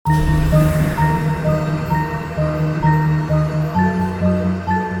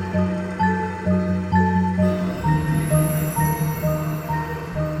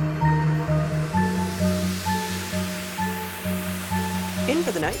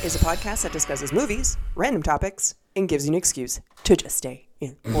is a podcast that discusses movies, random topics, and gives you an excuse to just stay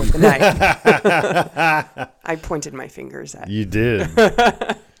in for the night. I pointed my fingers at You did.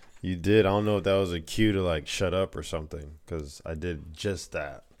 You did. I don't know if that was a cue to like shut up or something, because I did just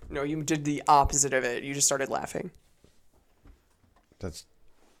that. No, you did the opposite of it. You just started laughing.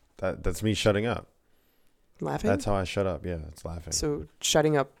 That's me shutting up. Laughing? That's how I shut up. Yeah, it's laughing. So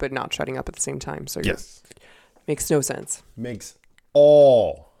shutting up but not shutting up at the same time. So yes. Makes no sense. Makes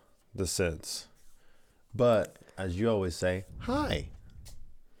all the sense. But as you always say, hi.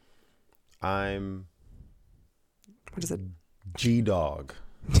 I'm What is it? G-Dog.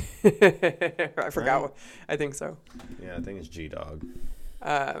 I forgot. Right? I think so. Yeah, I think it's G-Dog.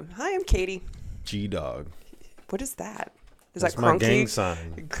 Hi, I'm Katie. G-Dog. What is that? Is That's that my crunky? gang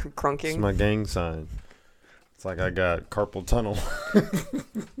sign. Crunking? It's my gang sign. It's like I got carpal tunnel.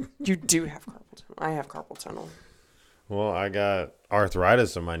 You do have carpal tunnel. I have carpal tunnel. Well, I got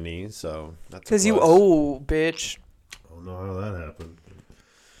arthritis in my knees, so that's because you old bitch. I don't know how that happened.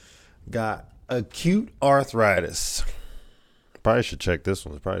 Got acute arthritis. Probably should check this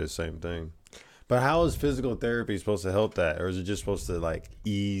one. It's probably the same thing. But how is physical therapy supposed to help that? Or is it just supposed to like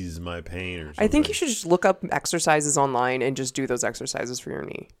ease my pain or something? I think you should just look up exercises online and just do those exercises for your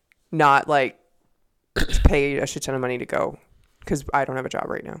knee. Not like pay a shit ton of money to go. Because I don't have a job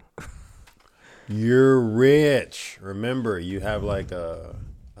right now. You're rich. Remember, you have like a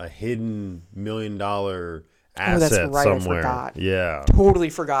hidden $1 million asset that's right, somewhere. I forgot. Yeah. Totally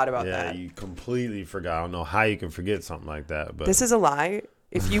forgot about that. Yeah, you completely forgot. I don't know how you can forget something like that. But this is a lie.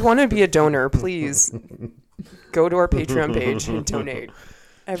 If you want to be a donor, please go to our Patreon page and donate.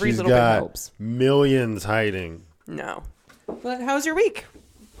 Every little bit helps. Millions hiding. No. But how's your week?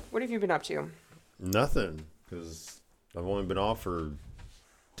 What have you been up to? Nothing, because I've only been off for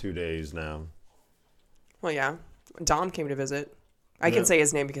 2 days now. Well, yeah. Dom came to visit. I can say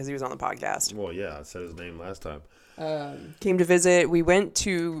his name because he was on the podcast. Well, yeah, I said his name last time. Came to visit. We went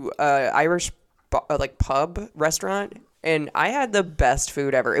to Irish pub restaurant, and I had the best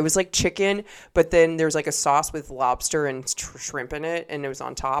food ever. It was like chicken, but then there's like a sauce with lobster and shrimp in it, and it was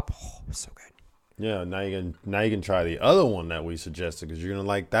on top. Oh, it was so good. Yeah, now you can try the other one that we suggested, because you're gonna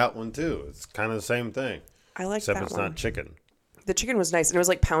like that one too. It's kind of the same thing. I like that one. Except it's not chicken. The chicken was nice, and it was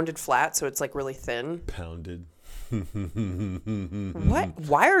like pounded flat, so it's like really thin. Pounded. What?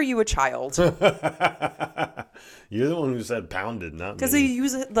 Why are you a child? You're the one who said pounded, not me. Because they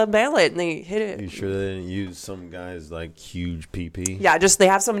use the mallet and they hit it. You sure they didn't use some guy's like huge pee-pee? Yeah, just they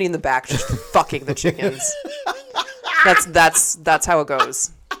have somebody in the back just fucking the chickens. That's how it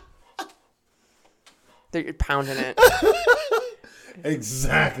goes. They're pounding it.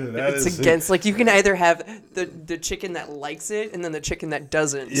 Exactly. It's against like you can either have the chicken that likes it and then the chicken that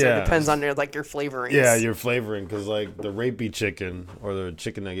doesn't. So it depends on your flavorings. Yeah, your flavoring, because like the rapey chicken or the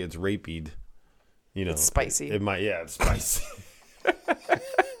chicken that gets rapied, you know, it's spicy. It's spicy.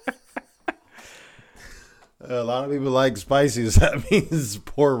 A lot of people like spicy, so that means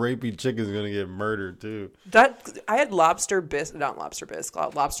poor rapey chicken is gonna get murdered too. I had lobster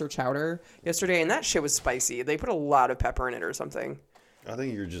chowder yesterday, and that shit was spicy. They put a lot of pepper in it or something. I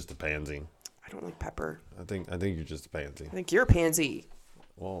think you're just a pansy. I don't like pepper. I think you're just a pansy. I think you're a pansy.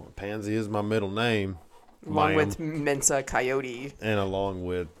 Well, pansy is my middle name. Along with Mensa Coyote. And along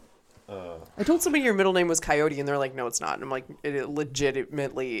with... I told somebody your middle name was Coyote, and they're like, no, it's not. And I'm like, it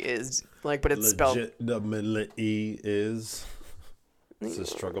legitimately is. Like, but it's spelled... Legitimately is... It's a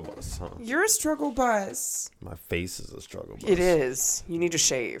struggle bus, huh? You're a struggle bus. My face is a struggle bus. It is. You need to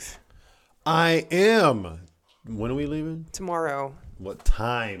shave. I am. When are we leaving? Tomorrow. What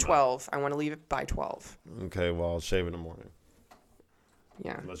time? 12. I want to leave it by 12. Okay, well, I'll shave in the morning.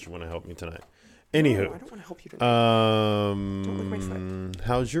 Yeah. Unless you want to help me tonight. Anywho. No, I don't want to help you tonight. Don't lick my foot.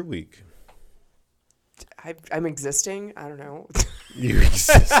 How's your week? I'm existing. I don't know. You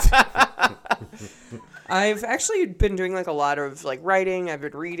exist. I've actually been doing like a lot of like writing. I've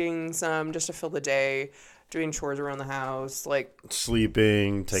been reading some just to fill the day, doing chores around the house, like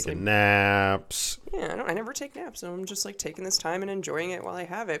sleeping, taking naps. Yeah, I never take naps. So I'm just like taking this time and enjoying it while I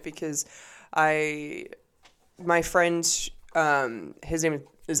have it, because my friend, his name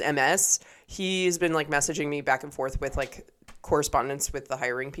is MS. He's been like messaging me back and forth with like correspondence with the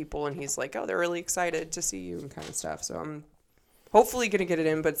hiring people, and he's like, oh, they're really excited to see you and kind of stuff. So I'm hopefully gonna get it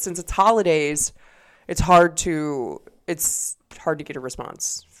in, but since it's holidays, it's hard to get a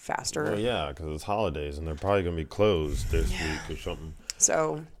response faster. Well, yeah, because it's holidays and they're probably gonna be closed this week or something.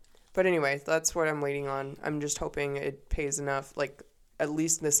 So, but anyway, that's what I'm waiting on. I'm just hoping it pays enough, like at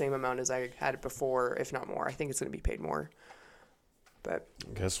least the same amount as I had it before, if not more. I think it's gonna be paid more. But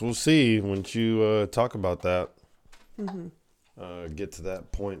I guess we'll see once you talk about that. Mm-hmm. get to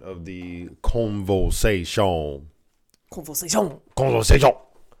that point of the conversation. Conversation. Conversation.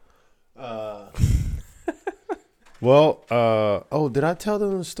 Well, did I tell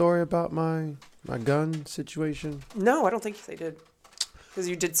them the story about my gun situation? No, I don't think they did. Because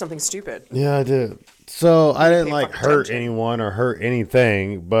you did something stupid. Yeah, I did. So I didn't pay like fucking hurt attention. anyone or hurt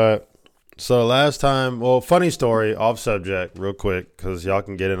anything, but so last time, well, funny story, off subject, real quick, because y'all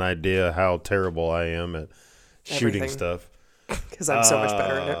can get an idea how terrible I am at shooting Everything. stuff. Because I'm so much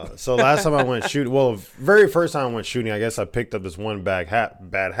better at it. So last time I went shooting, well, very first time I went shooting, I guess I picked up this one bad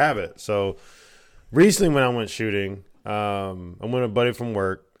habit. So recently when I went shooting, I'm with a buddy from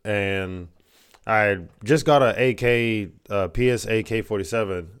work, and I just got a PS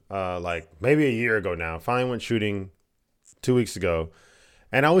AK-47, like maybe a year ago now. Finally went shooting 2 weeks ago,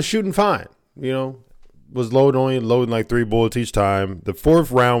 and I was shooting fine. You know, was loading like 3 bullets each time. The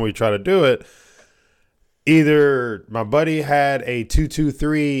fourth round we tried to do it. Either my buddy had a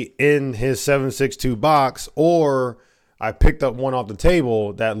 223 in his 7.62 box, or I picked up one off the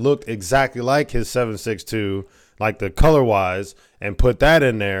table that looked exactly like his 7.62, like the color wise, and put that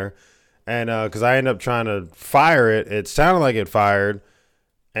in there. And because I ended up trying to fire it, it sounded like it fired,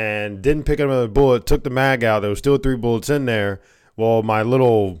 and didn't pick up another bullet. Took the mag out. There was still 3 bullets in there. Well, my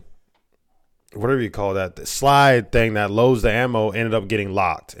little, whatever you call that, the slide thing that loads the ammo ended up getting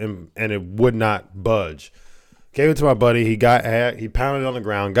locked, and it would not budge. Gave it to my buddy. He pounded it on the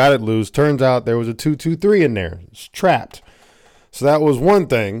ground, got it loose. Turns out there was a 223 in there. It's trapped. So that was one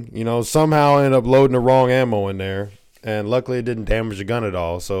thing. You know, somehow I ended up loading the wrong ammo in there, and luckily it didn't damage the gun at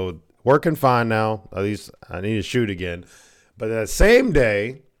all. So working fine now. At least I need to shoot again. But that same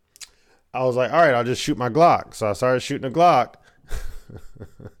day, I was like, all right, I'll just shoot my Glock. So I started shooting a Glock.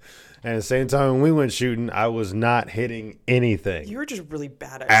 And at the same time when we went shooting, I was not hitting anything. You were just really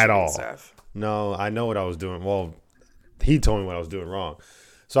bad at shooting all. stuff. No, I know what I was doing. Well, he told me what I was doing wrong.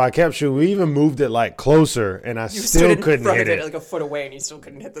 So I kept shooting. We even moved it like closer, and I You still stood in couldn't front hit of it. like a foot away, and you still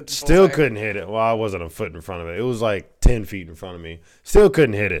couldn't hit the Still bullseye. couldn't hit it. Well, I wasn't a foot in front of it. It was like 10 feet in front of me. Still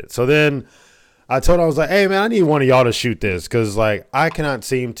couldn't hit it. So then I told him, I was like, hey, man, I need one of y'all to shoot this, because like I cannot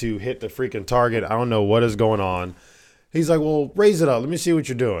seem to hit the freaking target. I don't know what is going on. He's like, well, raise it up. Let me see what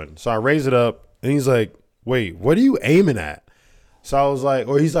you're doing. So I raise it up, and he's like, wait, what are you aiming at? So I was like,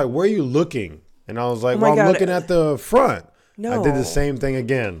 or he's like, where are you looking? And I was like, my well, I'm God. looking at the front. No. I did the same thing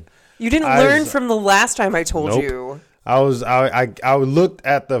again. You didn't I learn was- from the last time I told Nope. you. I looked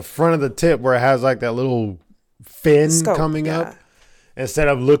at the front of the tip where it has like that little fin Scope, coming yeah. up, instead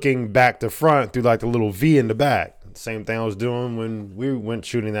of looking back to front through like the little V in the back. Same thing I was doing when we went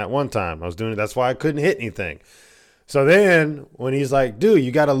shooting that one time. I was doing it. That's why I couldn't hit anything. So then when he's like, dude,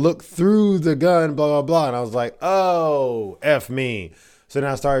 you got to look through the gun, blah, blah, blah. And I was like, oh, F me. So then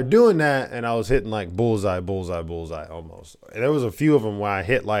I started doing that, and I was hitting like bullseye, bullseye, bullseye almost. And there was a few of them where I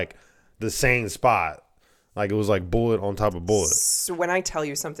hit like the same spot. Like it was like bullet on top of bullet. So when I tell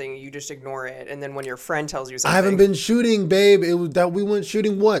you something, you just ignore it, and then when your friend tells you something, I haven't been shooting, babe. It was that we went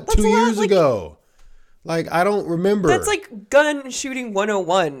shooting what, That's 2 a lot, years like- ago? Like I don't remember. That's like gun shooting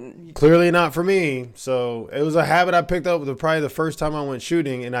 101. Clearly not for me. So it was a habit I picked up probably the first time I went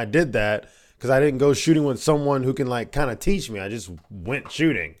shooting, and I did that because I didn't go shooting with someone who can like kind of teach me. I just went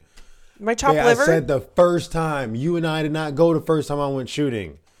shooting. My chopped Yeah, liver. I said the first time. You and I did not go the first time I went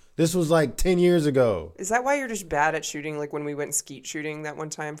shooting. This was like 10 years ago. Is that why you're just bad at shooting? Like when we went skeet shooting that one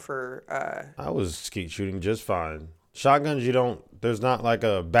time for. I was skeet shooting just fine. Shotguns, there's not like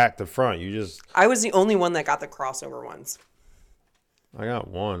a back to front. You just, I was the only one that got the crossover ones. I got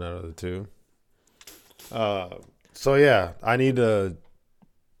one out of the two. So yeah, I need to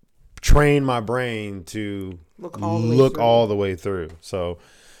train my brain to Look all the way look through. all the way through. So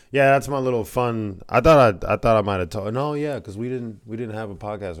yeah, that's my little fun. I thought I might have told. No, yeah, because we didn't have a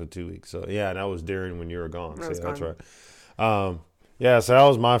podcast for 2 weeks. So yeah, and that was during when you were gone. I So was yeah, that's gone. right. Yeah, so that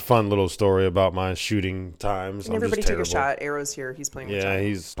was my fun little story about my shooting times. And I'm everybody just take a terrible. shot. Arrow's here. He's playing with Yeah, John.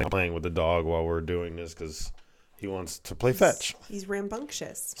 he's playing with the dog while we're doing this because he wants to play fetch. He's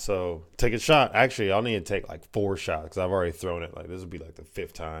rambunctious. So take a shot. Actually, I'll need to take like 4 shots because I've already thrown it. Like this will be like the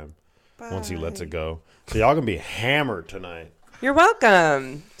 5th time once he lets it go. So y'all gonna be hammered tonight. You're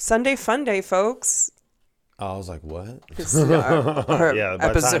welcome. Sunday fun day, folks. I was like, what? This, our Yeah,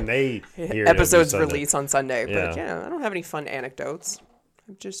 by the time they hear it, it'll be episodes Sunday. release on Sunday. But Yeah. yeah, I don't have any fun anecdotes.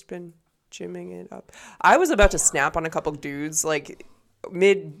 I've just been gymming it up. I was about to snap on a couple dudes, like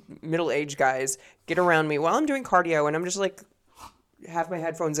middle-aged guys, get around me while I'm doing cardio, and I'm just like, have my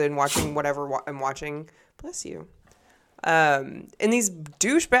headphones in, watching whatever I'm watching. Bless you. And these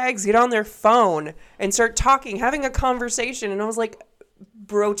douchebags get on their phone and start talking, having a conversation, and I was like,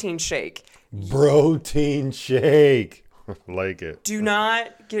 protein shake. Protein shake. Like it.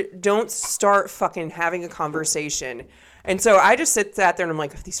 Don't start fucking having a conversation. And so I just sat there and I'm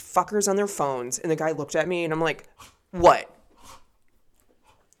like, these fuckers on their phones. And the guy looked at me and I'm like, what?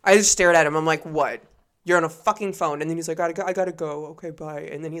 I just stared at him. I'm like, what? You're on a fucking phone. And then he's like, I gotta go. Okay, bye.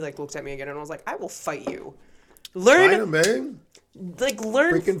 And then he like looked at me again and I was like, I will fight you. Fight him, man.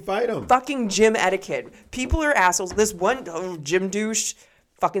 Learn Freaking fight him. fucking gym etiquette. People are assholes. This one gym douche,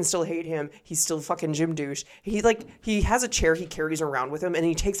 fucking still hate him. He's still fucking gym douche. He has a chair he carries around with him and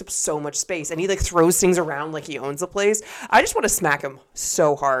he takes up so much space and he like throws things around like he owns the place. I just want to smack him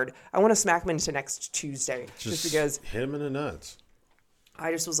so hard. I want to smack him into next Tuesday just because hit him in the nuts.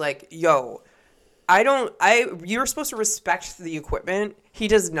 I just was like, yo, you're supposed to respect the equipment. He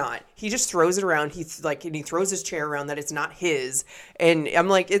does not. He just throws it around. And he throws his chair around that it's not his. And I'm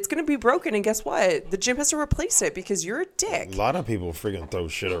like, it's going to be broken. And guess what? The gym has to replace it because you're a dick. A lot of people freaking throw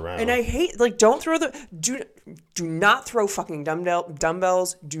shit around. And I hate, don't throw do not throw fucking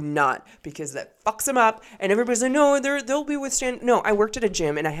dumbbells. Do not, because that fucks them up. And everybody's like, no, they'll be withstand. No, I worked at a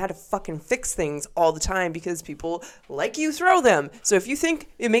gym and I had to fucking fix things all the time because people like you throw them. So if you think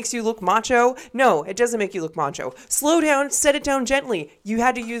it makes you look macho, no, it doesn't make you look macho. Slow down, set it down gently. You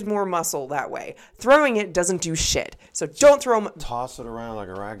had to use more muscle that way. Throwing it doesn't do shit. So don't throw them. Toss it around like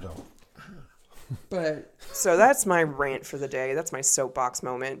a rag doll. But so that's my rant for the day. That's my soapbox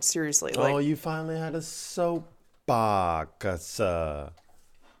moment. Seriously. Oh, you finally had a soapbox. Look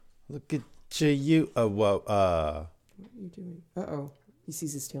at you. What are you doing? Uh-oh. He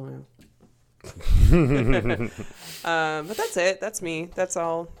sees his tail now. But that's it. That's me. That's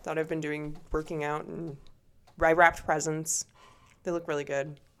all that I've been doing, working out, and I wrapped presents. They look really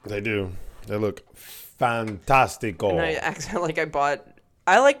good. They do. They look fantastical. And I acted like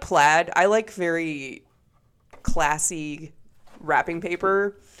I like plaid. I like very classy wrapping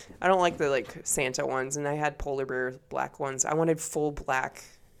paper. I don't like the like Santa ones, and I had polar bear black ones. I wanted full black,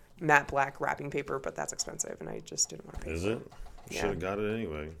 matte black wrapping paper, but that's expensive, and I just didn't want to pay. Is it? You should have got it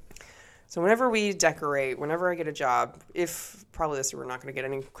anyway. So whenever we decorate, whenever I get a job, if probably this year we're not going to get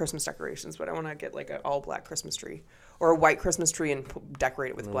any Christmas decorations, but I want to get like an all black Christmas tree or a white Christmas tree and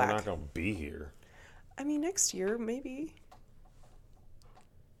decorate it with black. We're not going to be here. I mean, next year, maybe.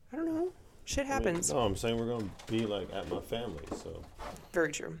 I don't know. Shit happens. No, I'm saying we're going to be like at my family, so.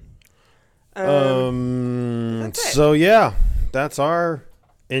 Very true. So yeah, that's our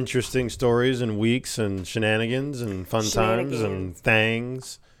interesting stories and weeks and shenanigans and fun times and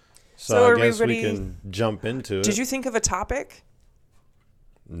things. So I guess we can jump into it. Did you think of a topic?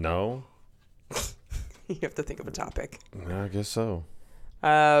 No. You have to think of a topic. I guess so.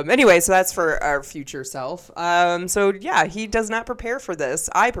 Anyway, so that's for our future self. So yeah, he does not prepare for this.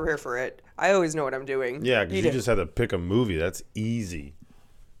 I prepare for it. I always know what I'm doing. Yeah, because you just had to pick a movie. That's easy.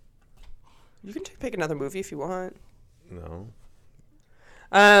 You can pick another movie if you want. No.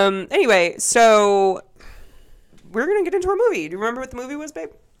 Anyway, so we're going to get into our movie. Do you remember what the movie was, babe?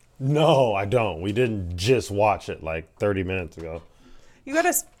 No, I don't. We didn't just watch it like 30 minutes ago. You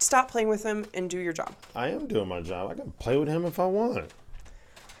got to stop playing with him and do your job. I am doing my job. I can play with him if I want.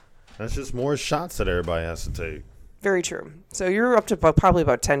 That's just more shots that everybody has to take. Very true. So you're up to probably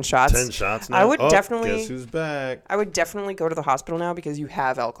about 10 shots. 10 shots now? I would definitely... Guess who's back? I would definitely go to the hospital now because you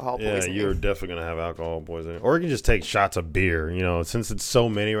have alcohol poisoning. Yeah, you're definitely going to have alcohol poisoning. Or you can just take shots of beer. You know, since it's so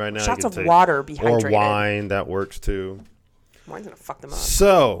many right now. Shots of water, be hydrated. Or wine, that works too. Wine's going to fuck them up.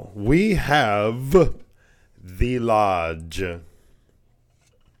 So, we have The Lodge.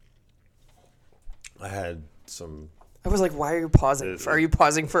 I had some... I was like, why are you pausing? Are you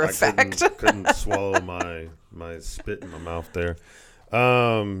pausing for effect? Couldn't swallow my spit in my mouth there.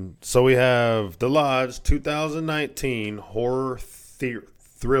 So we have The Lodge 2019 horror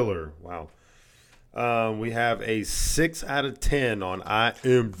thriller. Wow. We have a 6 out of 10 on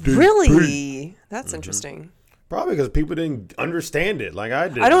IMDb. Really? That's interesting. Probably because people didn't understand it like I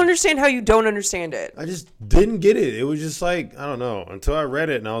did. I don't understand how you don't understand it. I just didn't get it. It was just like, I don't know, until I read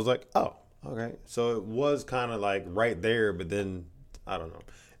it and I was like, oh, okay. So it was kind of like right there, but then I don't know.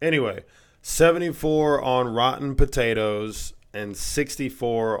 Anyway, 74 on Rotten Potatoes and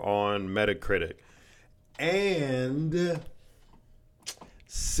 64 on Metacritic. And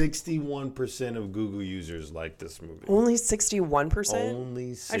 61% of Google users like this movie. Only 61%?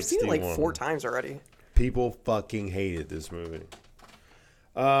 Only 61%. I've seen it like 4 times already. People fucking hated this movie.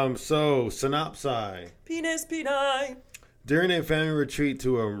 So, synopsis. Penis, peni. During a family retreat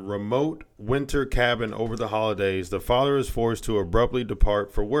to a remote winter cabin over the holidays, the father is forced to abruptly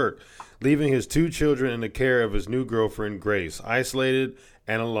depart for work, leaving his 2 children in the care of his new girlfriend, Grace, isolated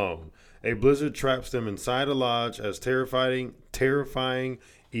and alone. A blizzard traps them inside a lodge as terrifying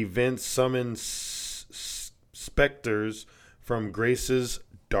events summon specters from Grace's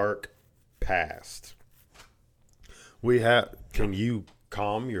dark past. We have. Can you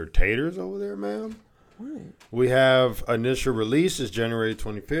calm your taters over there, ma'am? What? We have initial release is January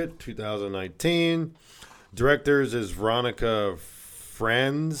 25th, 2019. Directors is Veronica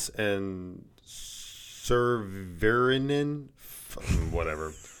Franz and Serverinen,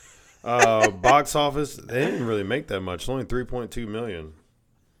 whatever. Box office, they didn't really make that much. It's only 3.2 million.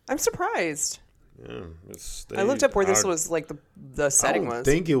 I'm surprised. Yeah, I looked up where this was like the setting was. I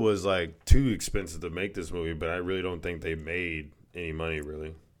think it was like too expensive to make this movie, but I really don't think they made any money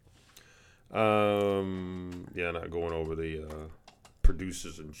really. Yeah, not going over the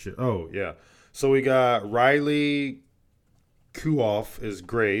producers and shit. Oh yeah, so we got Riley Kuoff is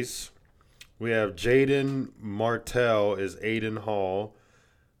Grace. We have Jaden Martell is Aiden Hall.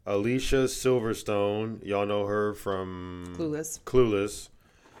 Alicia Silverstone, y'all know her from Clueless,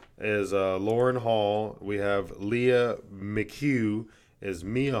 is Lauren Hall. We have Leah McHugh is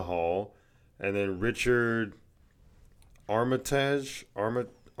Mia Hall. And then Richard Armitage.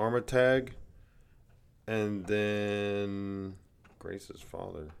 And then Grace's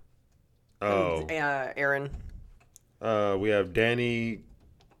father. Oh. Aaron. We have Danny.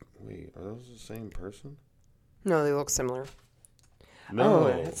 Wait, are those the same person? No, they look similar. No. Oh,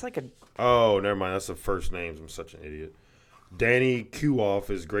 it's like a... Oh, never mind. That's the first names. I'm such an idiot. Danny Kuoff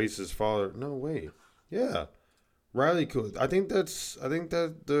is Grace's father. No, wait. Yeah. Riley Kuoff. I think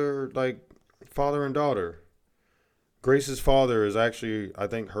that they're like father and daughter. Grace's father is actually, I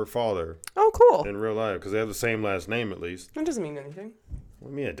think, her father. Oh, cool. In real life, because they have the same last name at least. That doesn't mean anything. What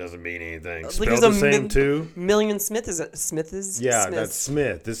do you mean it doesn't mean anything? Like Spelled the same too? Million Smith is Yeah, Smith. that's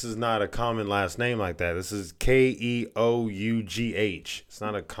Smith. This is not a common last name like that. This is Keough. It's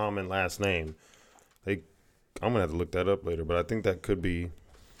not a common last name. I'm gonna have to look that up later, but I think that could be.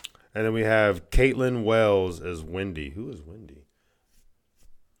 And then we have Caitlin Wells as Wendy. Who is Wendy?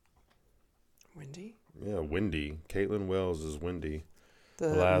 Wendy? Yeah, Wendy. Caitlin Wells is Wendy. The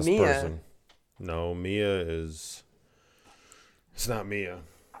last Mia. person. No, Mia is. It's not Mia.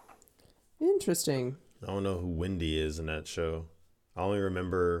 Interesting. I don't know who Wendy is in that show. I only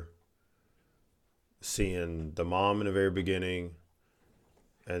remember seeing the mom in the very beginning,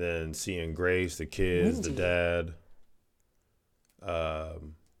 and then seeing Grace, the kids, Wendy. the dad.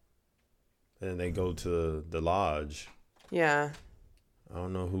 And then they go to the lodge. Yeah. I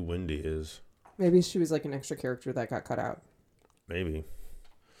don't know who Wendy is. Maybe she was like an extra character that got cut out. Maybe.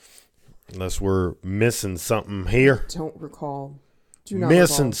 Unless we're missing something here. Don't recall. Do not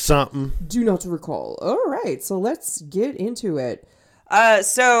missing recall. something. Do not recall. All right, so let's get into it.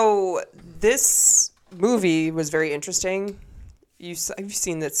 So this movie was very interesting. You've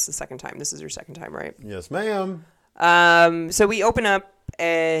seen this the second time. This is your second time, right? Yes, ma'am. So we open up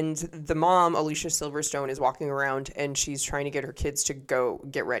and the mom, Alicia Silverstone, is walking around and she's trying to get her kids to go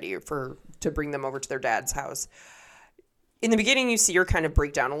get ready to bring them over to their dad's house. In the beginning, you see her kind of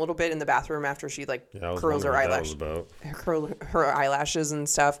break down a little bit in the bathroom after she curls her eyelashes and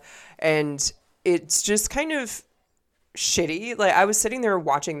stuff. And it's just kind of shitty. Like, I was sitting there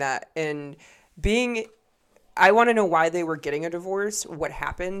watching that and I want to know why they were getting a divorce. What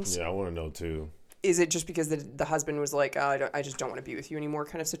happened? Yeah, I want to know too. Is it just because the husband was like, I just don't want to be with you anymore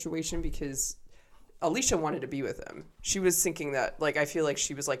kind of situation? Because Alicia wanted to be with him. She was thinking that, like, I feel like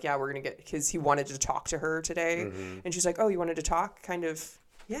she was like, yeah, we're going to because he wanted to talk to her today. Mm-hmm. And she's like, oh, you wanted to talk? Kind of,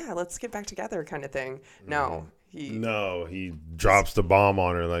 yeah, let's get back together kind of thing. Mm-hmm. No, he drops the bomb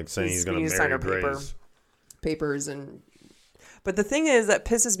on her, like saying he's going to marry Grace. Papers But the thing is that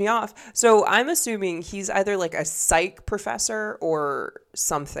pisses me off. So I'm assuming he's either like a psych professor or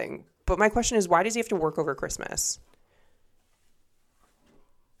something. But my question is, why does he have to work over Christmas?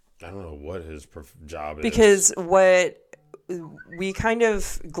 I don't know what his job is. Because what we kind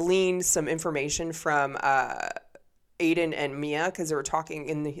of gleaned some information from Aiden and Mia, because they were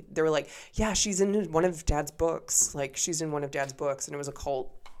talking they were like, yeah, she's in one of Dad's books. Like, she's in one of Dad's books, and it was a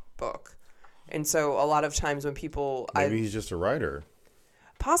cult book. And so a lot of times when people... Maybe he's just a writer.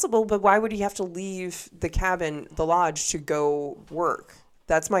 Possible, but why would he have to leave the cabin, the lodge, to go work?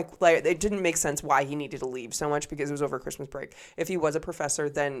 That's it didn't make sense why he needed to leave so much because it was over Christmas break. If he was a professor,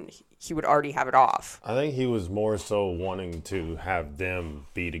 then he would already have it off. I think he was more so wanting to have them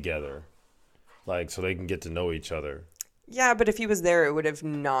be together, like, so they can get to know each other. Yeah, but if he was there, it would have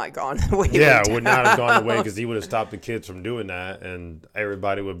not gone the way. Yeah, it would not have gone away because he would have stopped the kids from doing that, and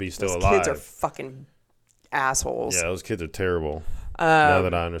everybody would be still alive. Kids are fucking assholes. Yeah, those kids are terrible. Now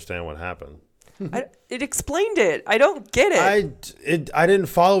that I understand what happened. It explained it. I don't get it. I didn't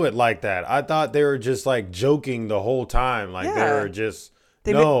follow it like that. I thought they were just like joking the whole time. Like they were just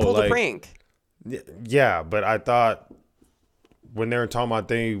pulled a prank. Yeah, but I thought when they were talking about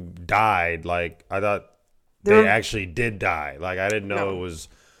they died, like I thought they actually did die. Like I didn't know it was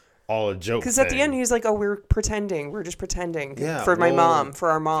all a joke. Because at the end he's like, "Oh, we're pretending. We're just pretending for my well, mom,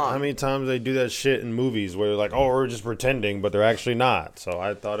 for our mom." How many times they do that shit in movies where they're like, "Oh, we're just pretending," but they're actually not. So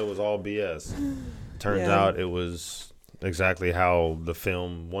I thought it was all BS. Turns out it was exactly how the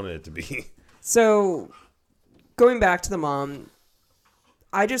film wanted it to be. So, going back to the mom,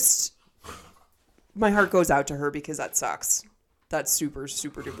 my heart goes out to her because that sucks. That super,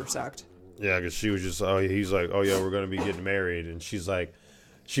 super duper sucked. Yeah, because she was just, he's like, "Oh, yeah, we're going to be getting married." And she's like,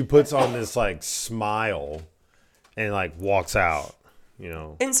 she puts on this, like, smile and, like, walks out, you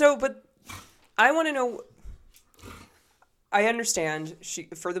know. And so, but I want to know, I understand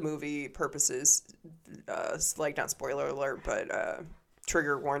for the movie purposes, like, not spoiler alert, but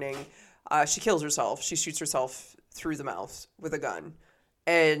trigger warning, she kills herself. She shoots herself through the mouth with a gun.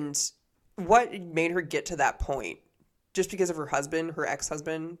 And what made her get to that point? Just because of her husband, her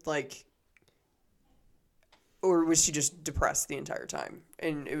ex-husband, like, or was she just depressed the entire time?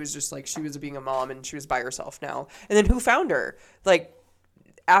 And it was just like she was being a mom and she was by herself now. And then who found her? Like,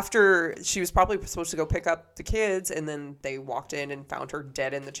 after she was probably supposed to go pick up the kids, and then they walked in and found her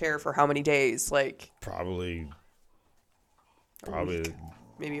dead in the chair for how many days? Like, probably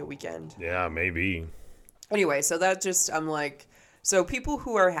maybe a weekend. Yeah, maybe. Anyway, so that just, I'm like, so people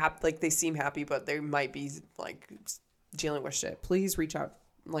who are happy, like, they seem happy, but they might be like dealing with shit. Please reach out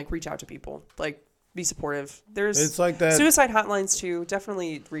to people. Like, be supportive. It's like that suicide hotlines too.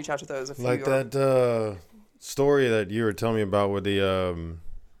 Definitely reach out to those if like you that story that you were telling me about with the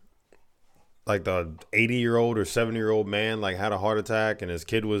like the 80-year-old or 70-year-old man like had a heart attack and his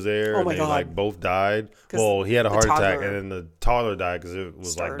kid was there and they like both died. Well, he had a heart attack and then the toddler died because it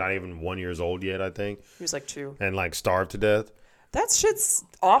was like not even 1 year old yet, I think. He was like 2 and like starved to death. That shit's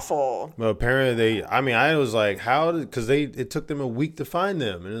awful. But apparently I was like, how did, because it took them a week to find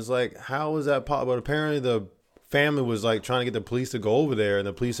them. And it's like, how is that possible? But apparently the family was like trying to get the police to go over there and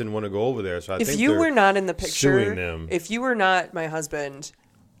the police didn't want to go over there. So I think if you were not in the picture, suing them. If you were not my husband,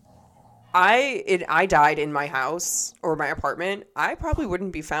 I died in my house or my apartment, I probably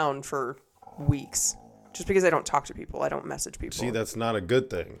wouldn't be found for weeks. Just because I don't talk to people. I don't message people. See, that's not a good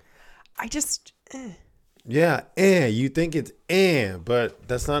thing. I just... Yeah, you think it's but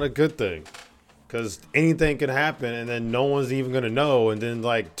that's not a good thing. Because anything could happen and then no one's even going to know. And then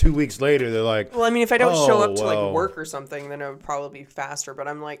like 2 weeks later, they're like... Well, I mean, if I don't show up to like work or something, then it would probably be faster. But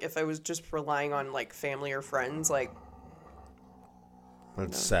I'm like, if I was just relying on like family or friends, like...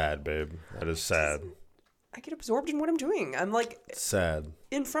 That's sad, babe. That is sad. I get absorbed in what I'm doing. I'm like... Sad.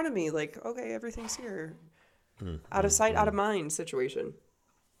 In front of me, like, okay, everything's here. Out of sight, out of mind situation.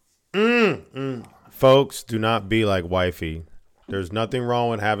 Folks, do not be like wifey. There's nothing wrong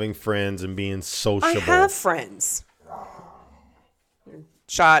with having friends and being sociable. I have friends.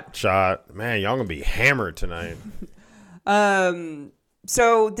 Shot. Man, y'all gonna be hammered tonight.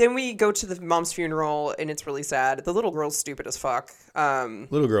 So then we go to the mom's funeral and it's really sad. The little girl's stupid as fuck.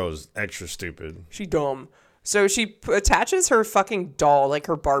 Little girl is extra stupid. She dumb. So she attaches her fucking doll, like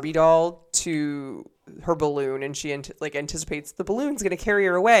her Barbie doll, to her balloon, and she anticipates the balloon's gonna carry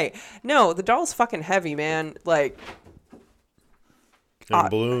her away. No, the doll's fucking heavy, man. Like, and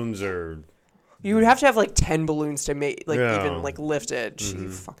balloons are... You would have to have like 10 balloons to make even like lift it. She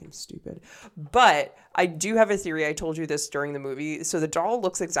fucking stupid. But I do have a theory. I told you this during the movie. So the doll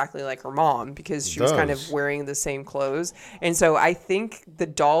looks exactly like her mom because she was kind of wearing the same clothes. And so I think the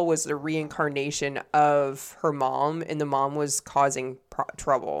doll was the reincarnation of her mom, and the mom was causing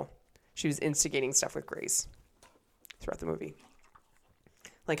trouble. She was instigating stuff with Grace throughout the movie.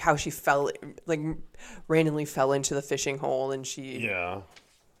 Like how she randomly fell into the fishing hole and she... Yeah.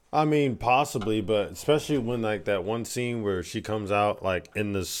 I mean, possibly, but especially when like that one scene where she comes out like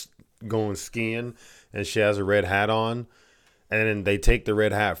in this going skiing and she has a red hat on, and then they take the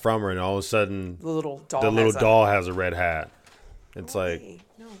red hat from her, and all of a sudden the little doll has a red hat. It's go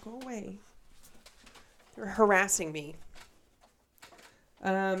away. They're harassing me.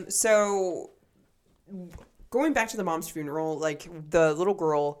 So going back to the mom's funeral, like the little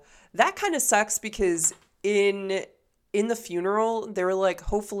girl, that kind of sucks because in the funeral, they were like,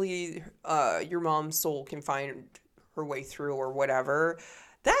 hopefully your mom's soul can find her way through or whatever.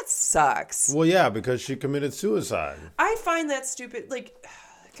 That sucks. Well, yeah, because she committed suicide. I find that stupid. Like,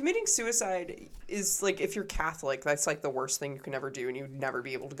 committing suicide is like, if you're Catholic, that's like the worst thing you can ever do, and you'd never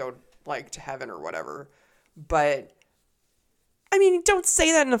be able to go like to heaven or whatever. But, I mean, don't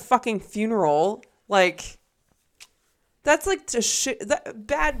say that in a fucking funeral. Like, that's like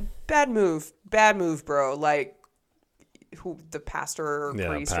bad move, bro. Like, who the pastor or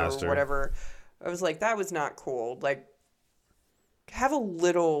priest or whatever I was like, that was not cool. Like, have a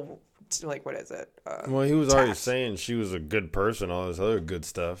little, like, what is it? Well, he was already tact. saying she was a good person, all this other good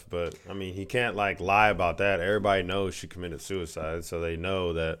stuff. But, I mean, he can't, like, lie about that. Everybody knows she committed suicide, so they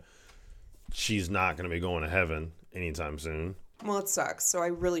know that she's not going to be going to heaven anytime soon. Well, it sucks. So I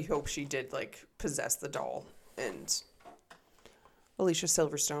really hope she did, like, possess the doll. And Alicia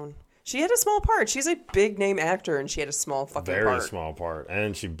Silverstone. She had a small part. She's a big name actor, and she had a small fucking Very part. small part.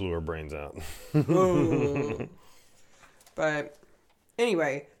 And she blew her brains out. Oh. But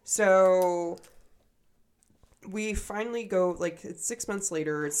anyway, so we finally go, like, it's 6 months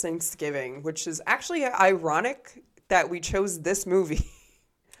later. It's Thanksgiving, which is actually ironic that we chose this movie.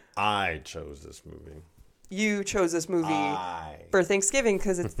 I chose this movie. You chose this movie for Thanksgiving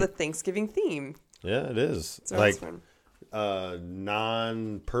because it's the Thanksgiving theme. Yeah, it is. So like, it's fun.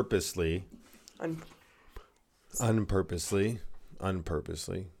 non-purposely, unpurposely,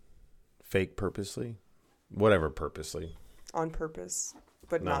 fake purposely, whatever purposely. On purpose,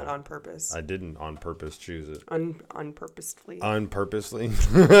 but No. not on purpose. I didn't on purpose choose it. Unpurposefully. Unpurposely.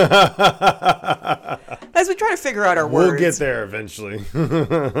 As we try to figure out our We'll words. get there eventually.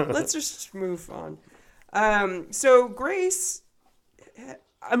 Let's just move on. So Grace,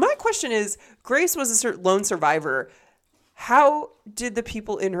 my question is, Grace was a lone survivor. How did the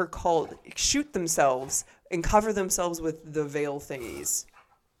people in her cult shoot themselves and cover themselves with the veil thingies?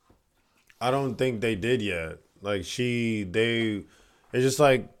 I don't think they did yet. Like it's just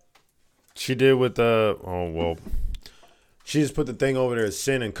like she did with she just put the thing over their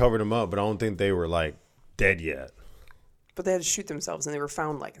sin and covered them up, but I don't think they were like dead yet. But they had to shoot themselves, and they were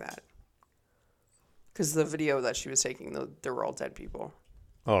found like that. Because the video that she was taking, they were all dead people.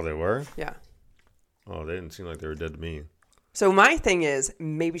 Oh, they were? Yeah. Oh, they didn't seem like they were dead to me. So my thing is,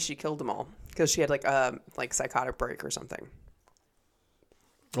 maybe she killed them all because she had like psychotic break or something.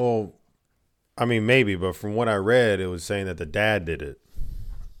 Well, I mean, maybe, but from what I read, it was saying that the dad did it.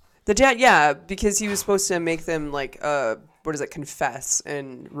 The dad, yeah, because he was supposed to make them confess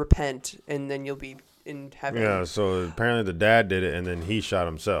and repent, and then you'll be in heaven. Yeah, so apparently the dad did it, and then he shot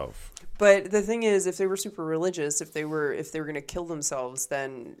himself. But the thing is, if they were super religious, if they were going to kill themselves,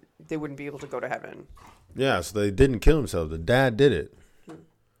 then they wouldn't be able to go to heaven. Yeah, so they didn't kill themselves. The dad did it.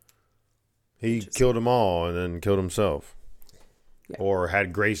 He killed them all and then killed himself. Yeah. Or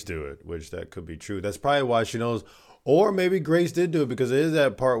had Grace do it, which that could be true. That's probably why she knows. Or maybe Grace did do it because it is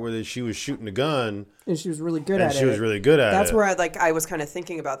that part where she was shooting the gun. And she was really good at it. And she was really good at it. That's where I was kind of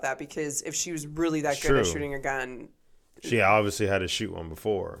thinking about that because if she was really that good at shooting a gun. She obviously had to shoot one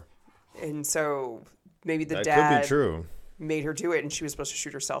before. And so maybe the that dad could be true. Made her do it and she was supposed to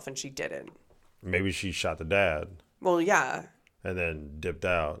shoot herself and she didn't. Maybe she shot the dad. Well, yeah. And then dipped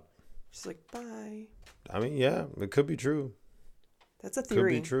out. She's like, bye. I mean, yeah, it could be true. That's a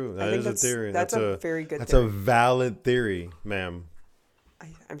theory. Could be true. That is a theory. That's a very good That's theory. a valid theory, ma'am.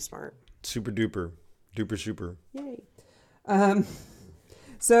 I'm smart. Super duper. Duper super. Yay.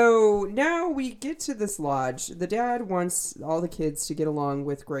 So now we get to this lodge. The dad wants all the kids to get along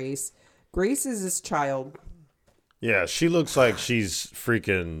with Grace. Grace is his child. Yeah, she looks like she's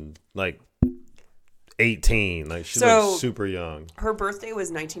freaking like 18. Like she looks super young. Her birthday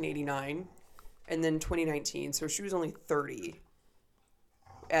was 1989 and then 2019. So she was only 30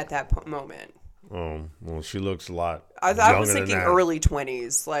 at that moment. Oh, well, she looks a lot I was thinking than that. early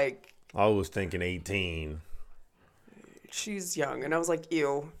 20s. Like I was thinking 18. She's young. And I was like,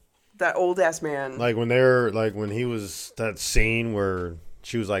 ew, that old ass man. Like when he was that scene where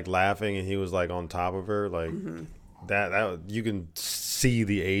she was like laughing and he was like on top of her, like that you can see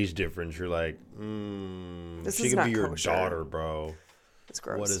the age difference. You're like, she could be your daughter, bro. It's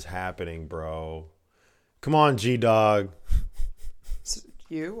gross. What is happening, bro? Come on, G-Dog.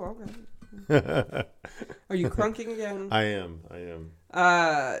 You? Okay. Are you crunking again? I am.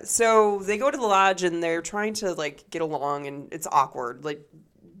 So they go to the lodge and they're trying to like get along and it's awkward. Like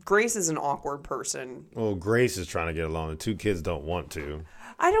Grace is an awkward person. Well, Grace is trying to get along. The two kids don't want to.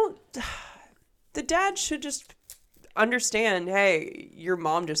 The dad should just understand, hey, your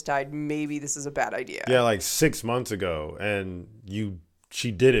mom just died. Maybe this is a bad idea. Yeah, like 6 months ago. And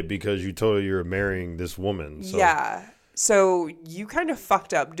she did it because you told her you were marrying this woman. So. Yeah. So you kind of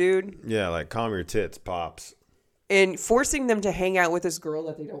fucked up, dude. Yeah, like calm your tits, Pops. And forcing them to hang out with this girl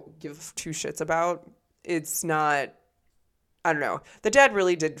that they don't give two shits about, it's not... I don't know. The dad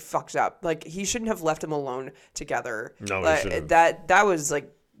really did fucked up. Like, he shouldn't have left them alone together. No, he shouldn't. That was,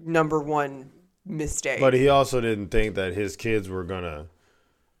 like, number one mistake. But he also didn't think that his kids were going to,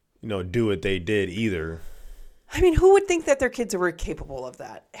 do what they did either. I mean, who would think that their kids were capable of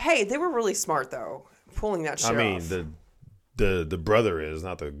that? Hey, they were really smart, though, pulling that shit off. The The brother is,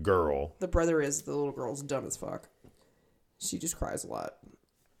 not the girl. The brother is. The little girl's dumb as fuck. She just cries a lot.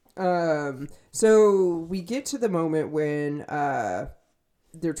 So we get to the moment when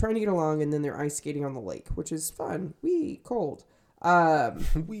they're trying to get along, and then they're ice skating on the lake, which is fun. Cold.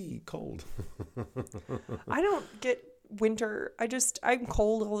 Cold. I don't get winter. I'm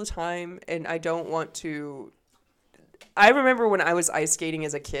cold all the time, and I don't want to. I remember when I was ice skating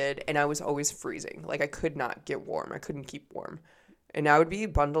as a kid, and I was always freezing. Like, I could not get warm. I couldn't keep warm. And I would be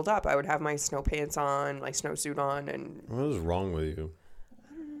bundled up. I would have my snow pants on, my snowsuit on, and... What is wrong with you?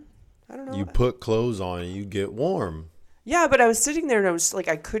 I don't know. You put clothes on and you get warm. Yeah, but I was sitting there, and I was like,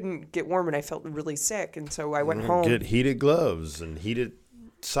 I couldn't get warm, and I felt really sick. And so I went home. Get heated gloves and heated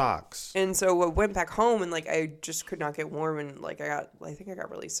socks. And so I went back home, and, like, I just could not get warm, and, like, I think I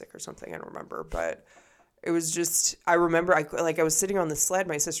got really sick or something. I don't remember, but... It was just, I remember, I was sitting on the sled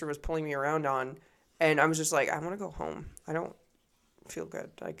my sister was pulling me around on, and I was just like, I want to go home. I don't feel good.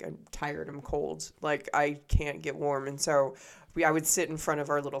 Like, I'm tired. I'm cold. Like, I can't get warm. And so I would sit in front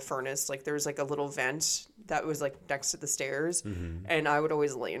of our little furnace. Like, there was, like, a little vent that was, like, next to the stairs, and I would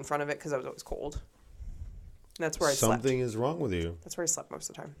always lay in front of it because I was always cold. And that's where I slept. Something is wrong with you. That's where I slept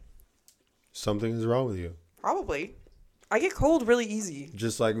most of the time. Something is wrong with you. Probably. I get cold really easy.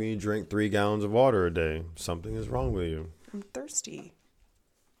 Just like when you drink 3 gallons of water a day. Something is wrong with you. I'm thirsty.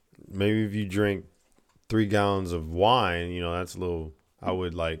 Maybe if you drink 3 gallons of wine, that's a little, I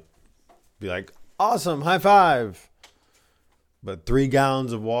would be like, awesome, high five. But 3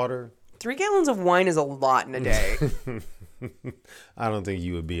 gallons of water? 3 gallons of wine is a lot in a day. I don't think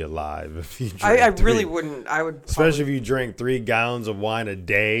you would be alive if you drank I really wouldn't. I would. Especially if you drank 3 gallons of wine a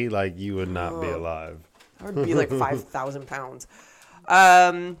day, like you would not be alive. I would be like 5,000 pounds.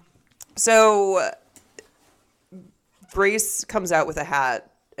 So Grace comes out with a hat,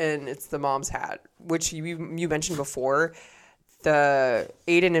 and it's the mom's hat, which you mentioned before. The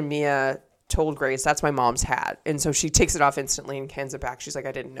Aiden and Mia told Grace, that's my mom's hat. And so she takes it off instantly and hands it back. She's like,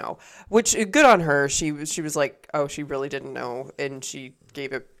 I didn't know. Which, good on her. She was like, oh, she really didn't know. And she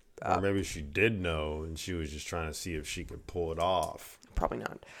gave it up. Or maybe she did know, and she was just trying to see if she could pull it off. Probably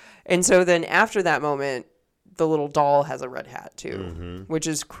not. And so then after that moment, the little doll has a red hat too, which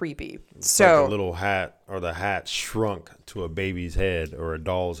is creepy. It's like a little hat, or the hat shrunk to a baby's head or a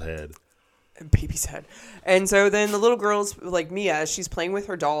doll's head. Baby's head. And so then the little girl's like Mia, she's playing with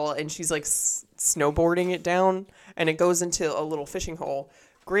her doll, and she's like snowboarding it down, and it goes into a little fishing hole.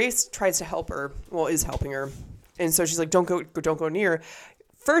 Grace tries to help her, is helping her. And so she's like, don't go near.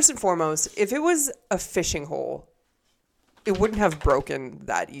 First and foremost, if it was a fishing hole, it wouldn't have broken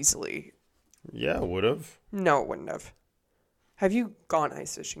that easily. Yeah, it would have. No, it wouldn't have. Have you gone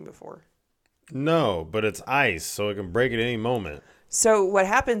ice fishing before? No, but it's ice, so it can break at any moment. So what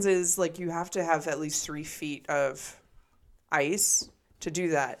happens is, like, you have to have at least 3 feet of ice to do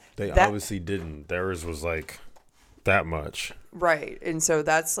that. They obviously didn't. Theirs was like that much. Right. And so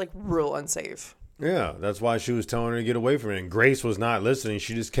that's like real unsafe. Yeah, that's why she was telling her to get away from it. And Grace was not listening.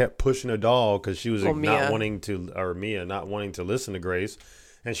 She just kept pushing the doll because she was Mia not wanting to listen to Grace.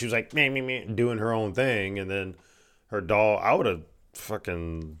 And she was like, meh, meh, meh, doing her own thing. And then her doll, I would have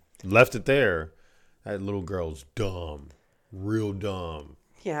fucking left it there. That little girl's dumb. Real dumb.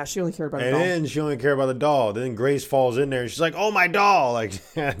 Yeah, she only cared about the doll. And then she only cared about the doll. Then Grace falls in there and she's like, oh, my doll. Like,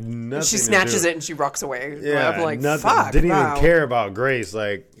 nothing. She snatches it and she rocks away. Yeah, I'm like, nothing. Fuck. Didn't even care about Grace.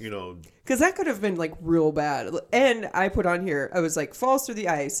 Like, Because that could have been like real bad. And I put on here, I was like, falls through the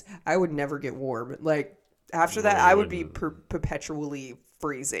ice. I would never get warm. Like, after that, I would be perpetually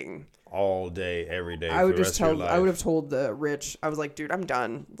freezing. All day, every day. I would have told the Rich, I was like, dude, I'm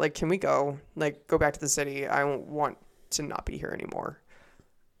done. Like, can we go? Like, go back to the city. I don't want to not be here anymore.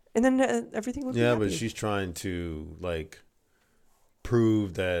 And then everything would be happy. But she's trying to, like,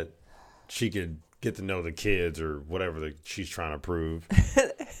 prove that she could get to know the kids or whatever she's trying to prove.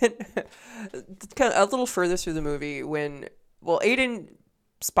 Kind of a little further through the movie when, Aiden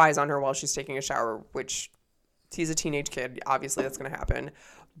spies on her while she's taking a shower, which he's a teenage kid. Obviously, that's going to happen.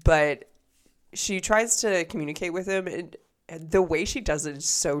 But she tries to communicate with him, and the way she does it is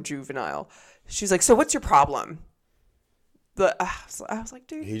so juvenile. She's like, so what's your problem? I was like,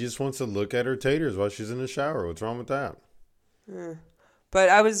 dude. He just wants to look at her taters while she's in the shower. What's wrong with that? But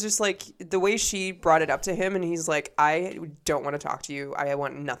I was just like, the way she brought it up to him, and he's like, I don't want to talk to you. I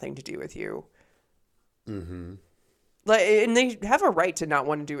want nothing to do with you. Mm-hmm. Like, and they have a right to not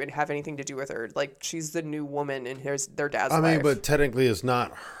want to do and have anything to do with her. Like, she's the new woman in their dad's life. I mean, but technically it's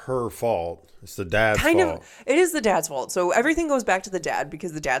not her fault. It's the dad's fault. It is the dad's fault. So everything goes back to the dad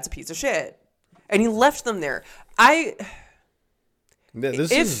because the dad's a piece of shit. And he left them there.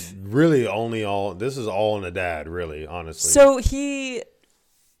 This is really only all. This is all on the dad, really, honestly. So he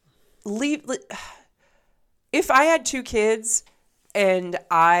if I had 2 kids and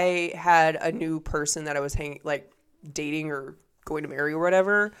I had a new person that I was dating or going to marry or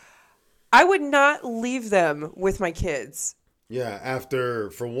whatever, I would not leave them with my kids. Yeah,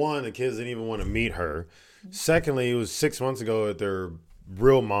 for one, the kids didn't even want to meet her. Secondly, it was 6 months ago that their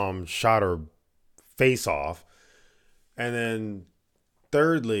real mom shot her face off. And then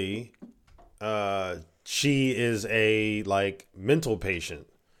thirdly, she is a mental patient.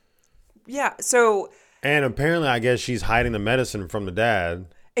 Yeah, so... And apparently, I guess she's hiding the medicine from the dad.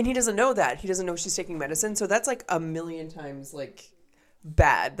 And he doesn't know that. He doesn't know she's taking medicine. So that's a million times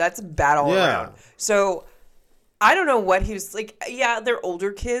bad. That's bad all around. So I don't know what he was yeah, they're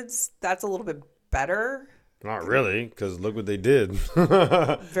older kids. That's a little bit better. Not really, because look what they did.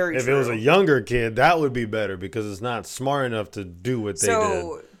 Very If true. it was a younger kid, that would be better because it's not smart enough to do what they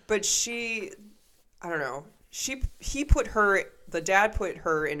did. But I don't know. The dad put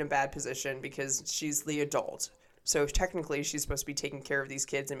her in a bad position because she's the adult. So technically she's supposed to be taking care of these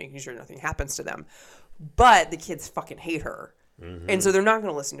kids and making sure nothing happens to them. But the kids fucking hate her. Mm-hmm. And so they're not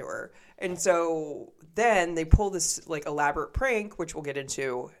going to listen to her. And so then they pull this elaborate prank, which we'll get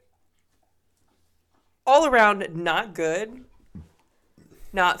into. All around not good.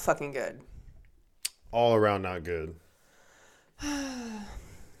 Not fucking good. All around not good.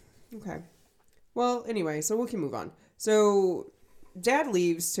 Okay. Well, anyway, so we can move on. So dad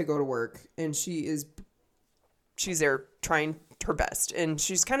leaves to go to work and she's there trying her best. And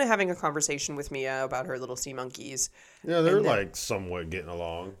she's kind of having a conversation with Mia about her little sea monkeys. Yeah, they're somewhat getting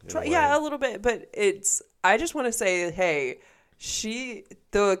along. A little bit. But I just want to say, hey,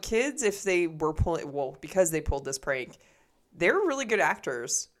 the kids, if they were because they pulled this prank, they're really good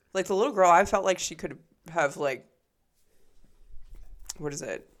actors. The little girl, I felt like she could have what is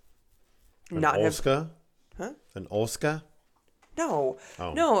it? An Oscar? Huh? An Oscar? No.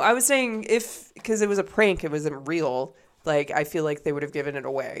 Oh. No, I was saying because it was a prank, it wasn't real. I feel like they would have given it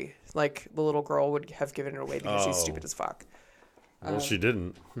away. The little girl would have given it away because she's stupid as fuck. Well, she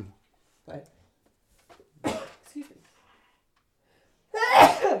didn't. But excuse me.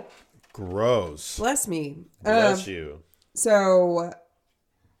 Gross. Bless me. Bless you. So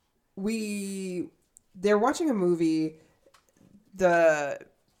they're watching a movie.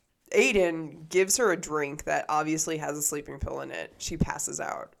 Aiden gives her a drink that obviously has a sleeping pill in it. She passes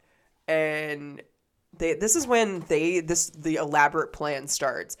out. And this is when the elaborate plan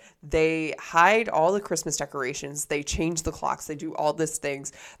starts. They hide all the Christmas decorations. They change the clocks. They do all these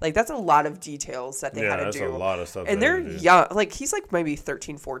things. That's a lot of details that they had to do. Yeah, that's a lot of stuff. And they're young. He's maybe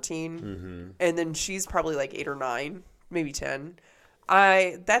 13, 14. Mm-hmm. And then she's probably 8 or 9, maybe 10.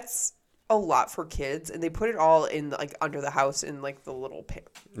 That's a lot for kids, and they put it all in under the house in the little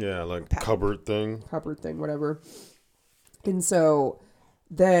cupboard thing, whatever. And so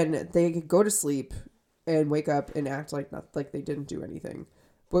then they could go to sleep and wake up and act like they didn't do anything.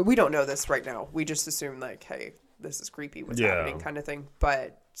 But we don't know this right now. We just assume hey, this is creepy, what's happening, kind of thing.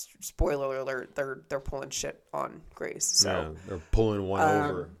 But spoiler alert, they're pulling shit on Grace. So yeah, they're pulling one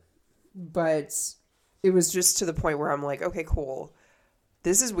over. But it was just to the point where I'm okay, cool.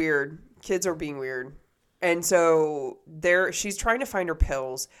 This is weird. Kids are being weird. And so she's trying to find her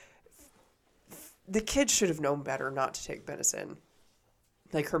pills. The kids should have known better not to take medicine.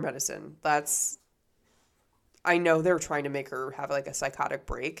 Her medicine. I know they're trying to make her have a psychotic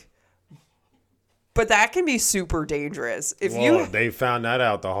break. But that can be super dangerous. They found that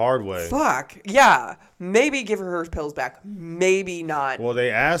out the hard way. Fuck. Yeah. Maybe give her pills back. Maybe not. Well, they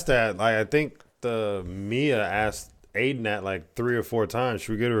asked that. I think Mia asked Aiden that 3 or 4 times.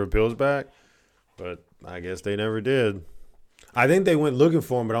 Should we get her pills back? But I guess they never did. I think they went looking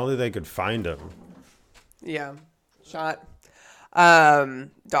for him, but I don't think they could find him. Yeah. Shot.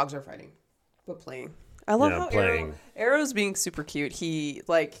 Dogs are fighting. But playing. I love how Arrow's being super cute. He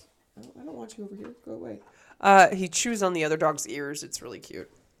I don't want you over here. Go away. He chews on the other dog's ears. It's really cute.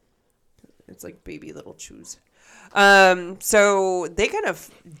 It's baby little chews. So they kind of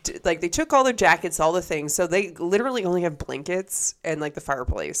they took all their jackets, all the things. So they literally only have blankets and the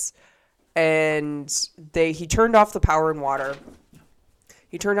fireplace. And he turned off the power and water.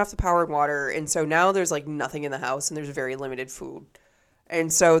 And so now there's nothing in the house and there's very limited food.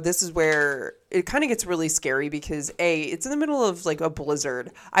 And so this is where it kind of gets really scary because it's in the middle of a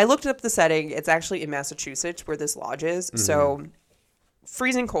blizzard. I looked up the setting. It's actually in Massachusetts where this lodge is. Mm-hmm. So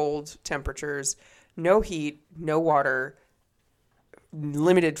freezing cold temperatures. No heat, no water,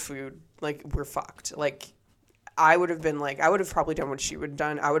 limited food. We're fucked. I would have probably done what she would have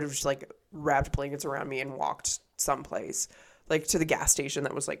done. I would have just wrapped blankets around me and walked someplace. like to the gas station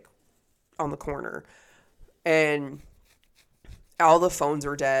that was like on the corner, and all the phones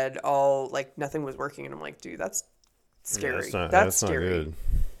were dead. All like nothing was working, and I'm like, dude, that's scary. That's scary. Not good.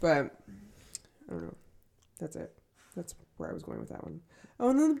 But I don't know. That's it. That's where I was going with that one. Oh,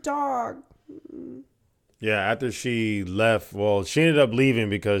 and then the dog. Yeah, after she left, well, she ended up leaving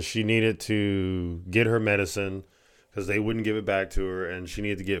because she needed to get her medicine because they wouldn't give it back to her, and she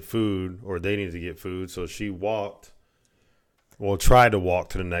needed to get food, or they needed to get food. So she tried to walk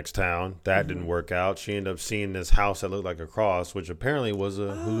to the next town. That didn't work out. She ended up seeing this house that looked like a cross, which apparently was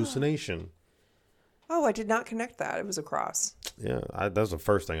a hallucination. Oh, I did not connect that. It was a cross. Yeah, that was the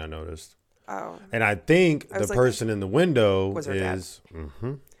first thing I noticed. Oh. And I think the person in the window is...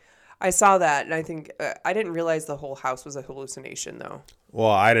 I saw that, and I think I didn't realize the whole house was a hallucination, though.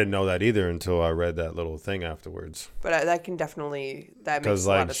 Well, I didn't know that either until I read that little thing afterwards. But that can definitely makes a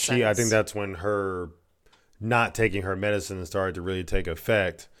lot of sense. I think that's when her not taking her medicine started to really take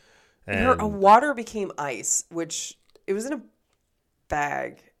effect, and her water became ice, which it was in a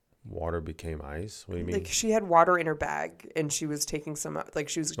bag. Water became ice? What do you mean? Like she had water in her bag, and she was taking some. Like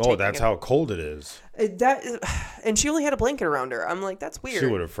she was. Oh, that's how cold it is. And she only had a blanket around her. I'm like, that's weird. She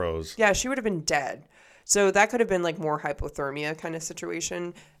would have froze. Yeah, she would have been dead. So that could have been like more hypothermia kind of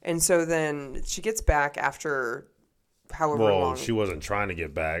situation. And so then she gets back after however long. Well, she wasn't trying to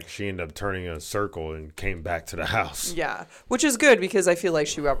get back. She ended up turning a circle and came back to the house. Yeah, which is good because I feel like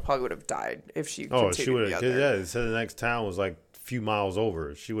she probably would have died if she. Oh, she would have. Yeah, it said the next town was like a few miles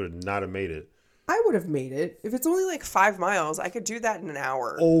over. She would have not have made it. I would have made it. If it's only like 5 miles, I could do that in an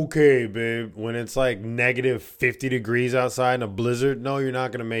hour. Okay, babe. When it's like negative 50 degrees outside in a blizzard, no, you're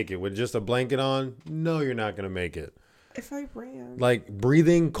not going to make it. With just a blanket on, no, you're not going to make it. If I ran. Like,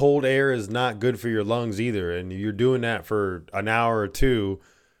 breathing cold air is not good for your lungs either. And you're doing that for an hour or two,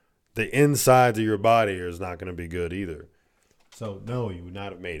 the insides of your body is not going to be good either. So, no, you would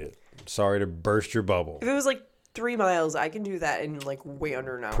not have made it. Sorry to burst your bubble. If it was like 3 miles, I can do that in like way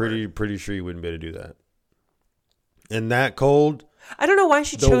under an hour. Pretty sure you wouldn't be able to do that. And that cold. I don't know why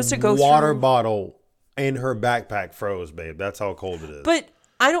she chose to go through. The water bottle in her backpack froze, babe. That's how cold it is. But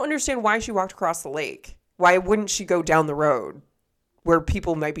I don't understand why she walked across the lake. Why wouldn't she go down the road where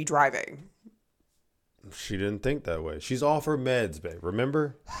people might be driving? She didn't think that way. She's off her meds, babe.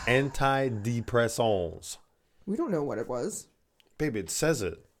 Remember? Antidepressants. We don't know what it was. Babe, it says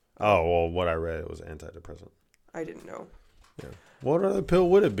it. Oh, well, what I read, it was antidepressant. I didn't know. Yeah. What other pill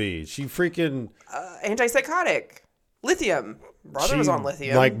would it be? She freaking... antipsychotic. Lithium. Brother was on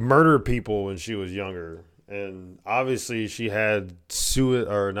lithium. Like murdered people when she was younger. And obviously she had she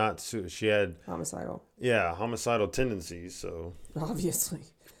had... Homicidal. Yeah, homicidal tendencies, so... Obviously.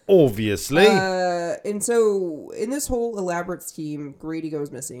 And so in this whole elaborate scheme, Grady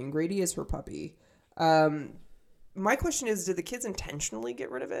goes missing. Grady is her puppy. My question is, did the kids intentionally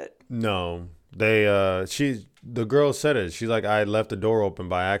get rid of it? No. The girl said it. She's like, I left the door open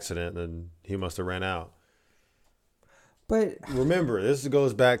by accident and he must have ran out. But remember, this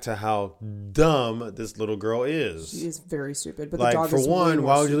goes back to how dumb this little girl is. She is very stupid. But like, the dog for is one,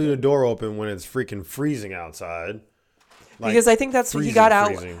 why would you leave the door open when it's freaking freezing outside? Like, because I think that's he got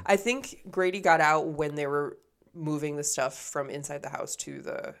out. I think Grady got out when they were moving the stuff from inside the house to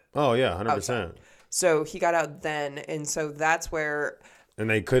the. Oh yeah, 100%. Outside. So he got out then, and so that's where. And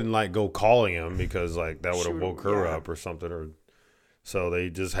they couldn't like go calling him because like that would have woke her up or something, or so they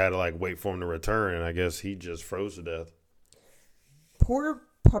just had to like wait for him to return, and I guess he just froze to death. Poor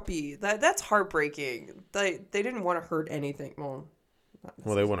puppy. That's heartbreaking. They didn't want to hurt anything. Well,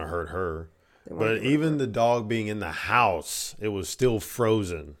 they want to hurt her. But even the dog being in the house, it was still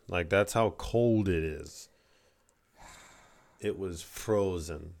frozen. Like that's how cold it is. It was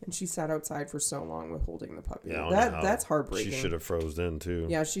frozen. And she sat outside for so long with holding the puppy. Yeah, that's heartbreaking. She should have froze then too.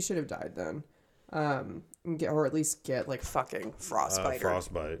 Yeah, she should have died then. Or at least get like fucking frostbite.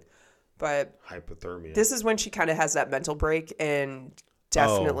 Frostbite. But hypothermia. This is when she kind of has that mental break and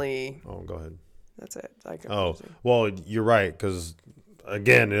definitely. Oh, go ahead. That's it. Well, you're right because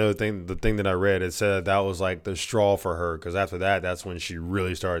again, the thing that I read, it said that was like the straw for her because after that, that's when she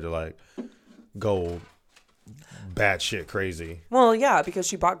really started to like go batshit crazy. Well, yeah, because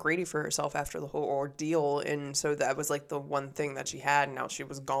she bought Grady for herself after the whole ordeal, and so that was like the one thing that she had, and now she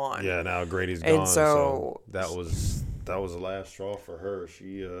was gone. Yeah, now Grady's gone. And so that was the last straw for her.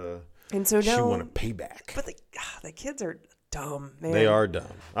 She wanted payback. But the kids are dumb, man. They are dumb.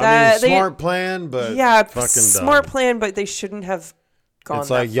 I mean, smart plan, but fucking dumb. Smart plan, but they shouldn't have gone. It's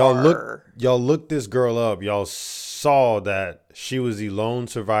like y'all looked this girl up. Y'all saw that she was the lone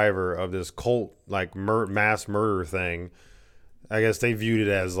survivor of this cult, like mass murder thing. I guess they viewed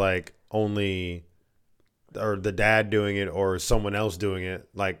it as like only or the dad doing it or someone else doing it.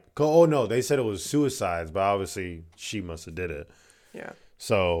 Like, oh no, they said it was suicides, but obviously she must have did it. Yeah.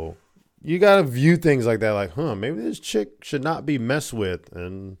 So you gotta view things like that, like, maybe this chick should not be messed with,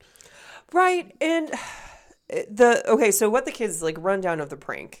 and right. And so what the kids like rundown of the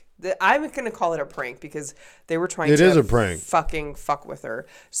prank. I'm gonna call it a prank because they were trying to is a prank. fucking fuck with her.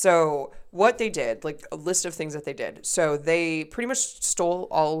 So what they did, like a list of things that they did. So they pretty much stole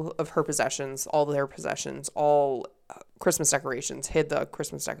all of her possessions, all their possessions, all Christmas decorations, hid the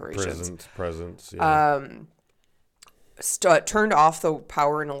Christmas decorations. Presents. Yeah. Turned off the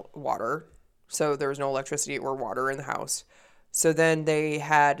power and water, so there was no electricity or water in the house. So then they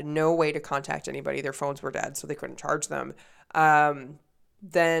had no way to contact anybody. Their phones were dead, so they couldn't charge them.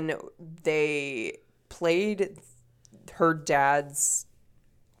 Then they played her dad's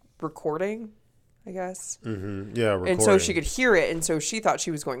recording, I guess. Mm-hmm. Yeah, recording. And so she could hear it, and so she thought she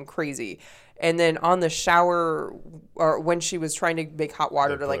was going crazy. And then on the shower, or when she was trying to make hot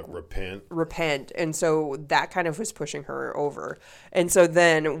water to like repent. And so that kind of was pushing her over. And so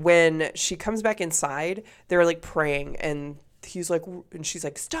then when she comes back inside, they're like praying, and he's like, and she's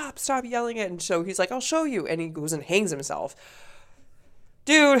like, stop yelling it. And so he's like, I'll show you. And he goes and hangs himself.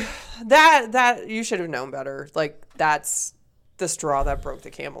 Dude, that you should have known better. Like, that's the straw that broke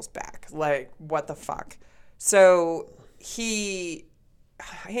the camel's back. Like, what the fuck? So he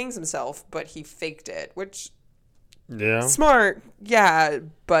hangs himself, but he faked it, which smart, yeah,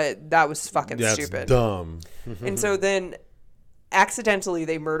 but that was fucking stupid. Dumb. And so then accidentally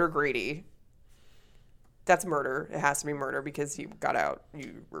they murder Grady. That's murder. It has to be murder because he got out.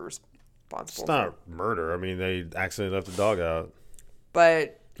 You were responsible. It's not murder. I mean, they accidentally left the dog out.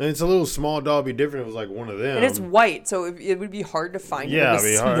 But and it's a little small dog. It'd be different if it was like one of them. And it's white, so it would be hard to find. Yeah,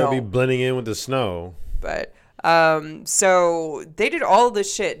 it'd be blending in with the snow. But so they did all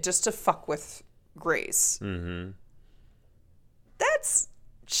this shit just to fuck with Grace. Mm-hmm. That's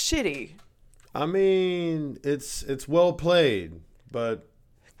shitty. I mean, it's well played, but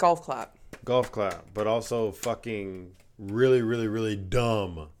golf clap, but also fucking really, really, really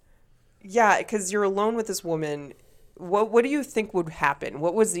dumb. Yeah, because you're alone with this woman. What do you think would happen?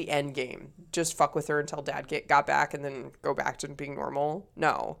 What was the end game? Just fuck with her until dad got back and then go back to being normal?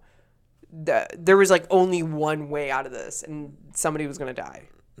 No. There was like only one way out of this, and somebody was going to die.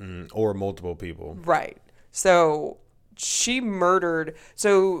 Or multiple people. Right. So she murdered.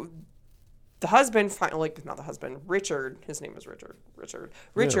 So the husband, not the husband, Richard, his name was Richard.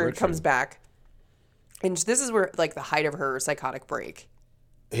 Richard comes back. And this is where, like, the height of her psychotic break.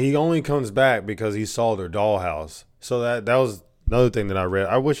 He only comes back because he saw their dollhouse. So that was another thing that I read.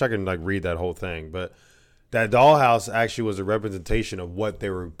 I wish I could like read that whole thing, but that dollhouse actually was a representation of what they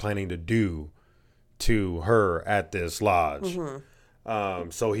were planning to do to her at this lodge. Mm-hmm.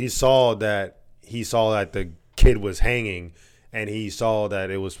 So he saw that the kid was hanging, and he saw that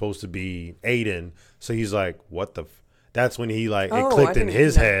it was supposed to be Aiden. So he's like, "What the?" That's when he it clicked in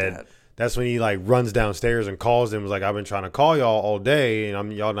his head. That. That's when he runs downstairs and calls them. Was like, I've been trying to call y'all all day,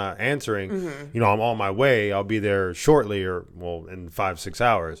 and y'all not answering. Mm-hmm. I'm on my way. I'll be there shortly, in 5-6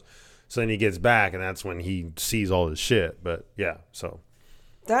 hours. So then he gets back, and that's when he sees all this shit. But yeah, so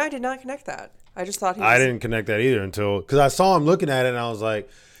I did not connect that. I just thought I didn't connect that either because I saw him looking at it, and I was like,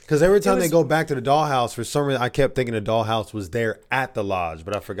 because every time they go back to the dollhouse, for some reason I kept thinking the dollhouse was there at the lodge,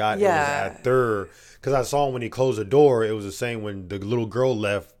 but I forgot it was at their. Because I saw him when he closed the door. It was the same when the little girl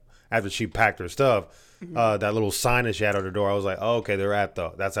left. After she packed her stuff, that little sign that she had on her door, I was like, "Oh, okay,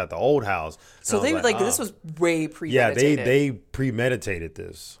 that's at the old house." And so they this was way premeditated. Yeah, they premeditated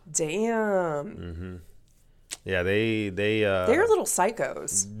this. Damn. Mm-hmm. Yeah, they're little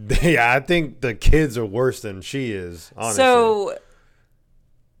psychos. I think the kids are worse than she is. Honestly. So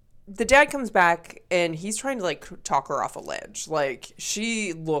the dad comes back and he's trying to talk her off a ledge. Like,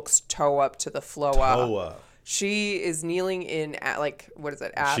 she looks toe up to the floor. Toe up. She is kneeling in what is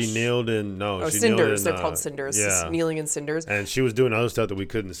it? Ash. She kneeled in cinders. They're called cinders. Yeah. Kneeling in cinders. And she was doing other stuff that we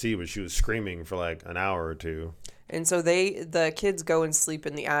couldn't see, but she was screaming for an hour or two. And so the kids go and sleep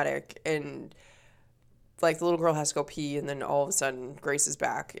in the attic, and the little girl has to go pee, and then all of a sudden Grace is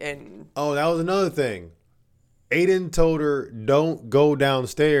back. And that was another thing. Aiden told her, don't go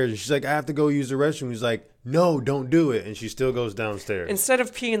downstairs. And she's like, I have to go use the restroom. He's like, no, don't do it. And she still goes downstairs. Instead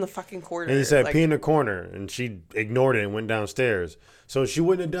of pee in the fucking corner. And he said, pee in the corner. And she ignored it and went downstairs. So if she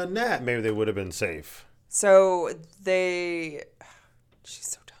wouldn't have done that, maybe they would have been safe. So she's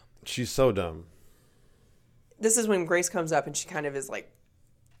so dumb. She's so dumb. This is when Grace comes up and she kind of is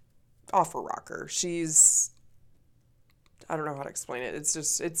off her rocker. I don't know how to explain it.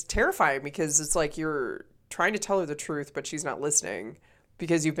 It's terrifying because it's you're trying to tell her the truth, but she's not listening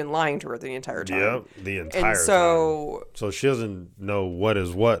because you've been lying to her the entire time. Yep, the entire And so, time. So she doesn't know what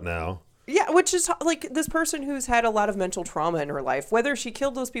is what now. yeah, which is like this person who's had a lot of mental trauma in her life, whether she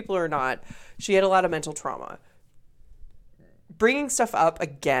killed those people or not, she had a lot of mental trauma. Bringing stuff up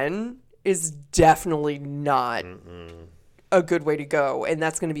again is definitely not a good way to go, and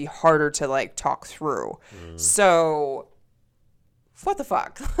that's going to be harder to like talk through. So, what the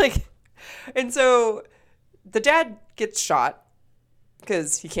fuck? Like, and so the dad gets shot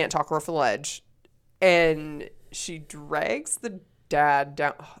because he can't talk her off the ledge, and she drags the dad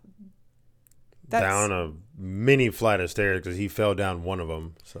down. Down a mini flight of stairs because he fell down one of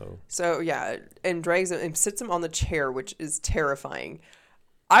them. So yeah, and drags him and sits him on the chair, which is terrifying.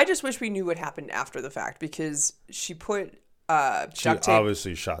 I just wish we knew what happened after the fact because she put She duct tape.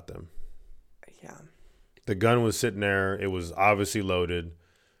 obviously shot them. Yeah. The gun was sitting there. It was obviously loaded.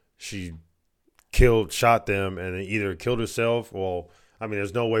 She shot them, and then either killed herself. Well, I mean,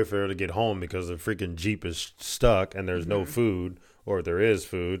 there's no way for her to get home because the freaking Jeep is stuck and there's no food, or there is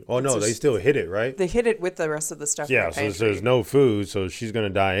food. Oh, no, they still hit it, right? They hit it with the rest of the stuff. Yeah, so there's no food, so she's going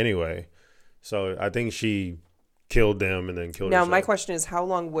to die anyway. So I think she killed them and then killed herself. Now, my question is, how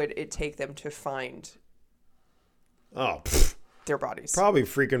long would it take them to find their bodies? Probably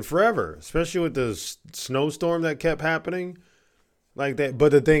freaking forever, especially with the snowstorm that kept happening. Like that,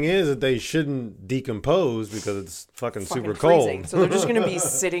 but the thing is that they shouldn't decompose because it's fucking super freezing. cold. So they're just going to be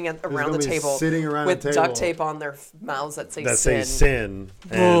sitting around the table with the duct tape on their mouths that say sin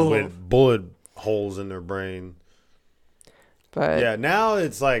and with bullet holes in their brain. But yeah, now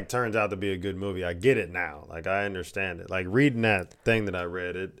it's like turns out to be a good movie. I get it now. Like I understand it. Like reading that thing that I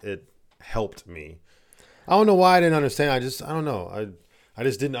read, it helped me. I don't know why I didn't understand. I don't know. I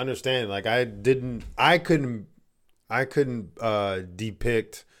just didn't understand. Like I couldn't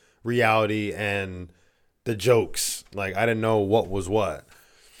depict reality and the jokes. Like I didn't know what was what.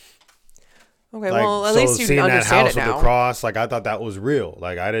 Okay, like, well, at so least you seeing understand that house it now. with the cross, like I thought that was real.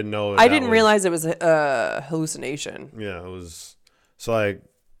 Like I didn't know. I didn't realize it was a hallucination. Yeah, it was. So like,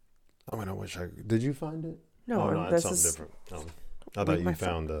 I mean, I wish I. Did you find it? No, no, it's something different. No. I thought you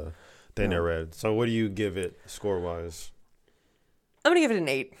found the thing I read. So what do you give it score wise? I'm gonna give it an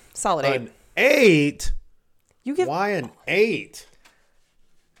 8. Solid 8. An 8. You give Why an 8?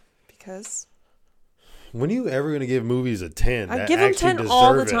 Because when are you ever going to give movies a 10? I give them 10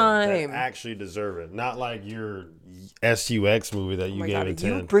 all the time. That actually deserve it. Not like your SUX movie that you gave it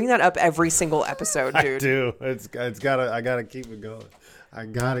 10. You bring that up every single episode, dude. I do. I gotta keep it going. I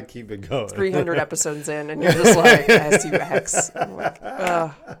gotta keep it going. 300 episodes in, and you're just like SUX. I'm like,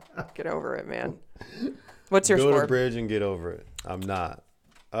 ugh, get over it, man. What's your score? Go to bridge and get over it. I'm not.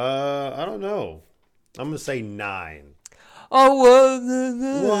 I don't know. I'm gonna say 9. Oh,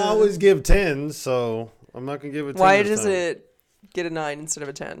 well, I always give 10s, so I'm not gonna give it 10. Why does it get a 9 instead of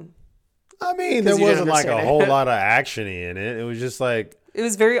a 10? I mean, there wasn't like a whole lot of action-y in it. It was just like it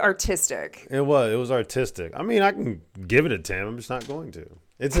was very artistic. It was artistic. I mean, I can give it a 10. I'm just not going to.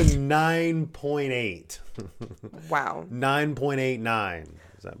 It's a 9.8. Wow. 9.89.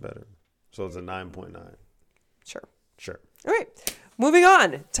 Is that better? So it's a 9.9. Sure. All right. Moving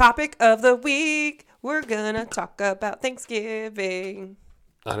on. Topic of the week. We're going to talk about Thanksgiving.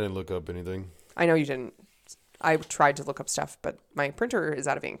 I didn't look up anything. I know you didn't. I tried to look up stuff, but my printer is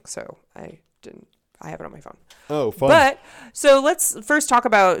out of ink, so I didn't. I have it on my phone. Oh, fun. But so let's first talk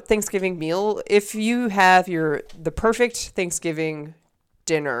about Thanksgiving meal. If you have the perfect Thanksgiving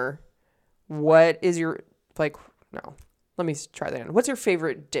dinner, what is your no. Let me try that again. What's your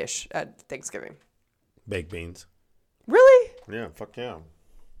favorite dish at Thanksgiving? Baked beans. Really? Yeah, fuck yeah.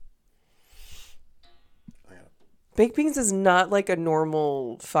 Baked beans is not like a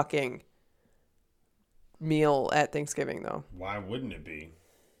normal fucking meal at Thanksgiving, though. Why wouldn't it be?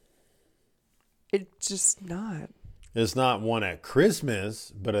 It's just not. It's not one at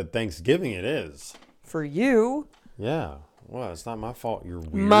Christmas, but at Thanksgiving it is. For you. Yeah. Well, it's not my fault. You're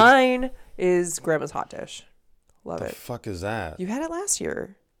weird. Mine is Grandma's hot dish. Love it. What the fuck is that? You had it last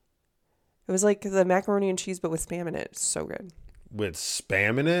year. It was like the macaroni and cheese, but with Spam in it. It's so good. With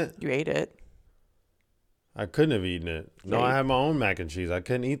Spam in it? You ate it. I couldn't have eaten it. No, I had my own mac and cheese. I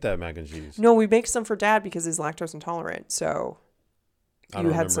couldn't eat that mac and cheese. No, we make some for Dad because he's lactose intolerant. So I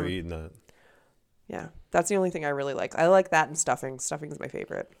don't remember eating that. Yeah, that's the only thing I really like. I like that and stuffing. Stuffing is my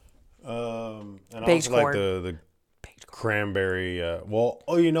favorite. And baked I also corn. like the cranberry.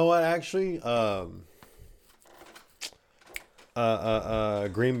 You know what? Actually,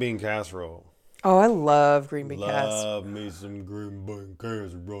 green bean casserole. Oh, I love green bean casserole. Love me some green bean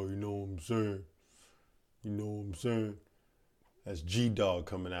casserole. You know what I'm saying? You know what I'm saying? That's G-Dog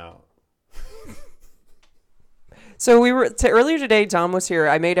coming out. So we were earlier today. Dom was here.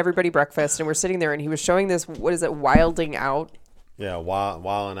 I made everybody breakfast, and we're sitting there, and he was showing this. What is it? Wilding out. Yeah,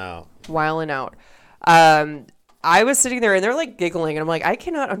 wilding out. Wilding out. I was sitting there, and they're like giggling, and I'm like, I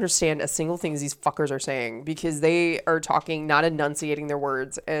cannot understand a single thing these fuckers are saying because they are talking, not enunciating their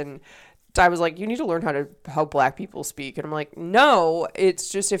words. And I was like, you need to learn how black people speak. And I'm like, no, it's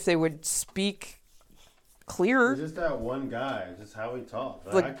just if they would speak clear. It's just that one guy, just how he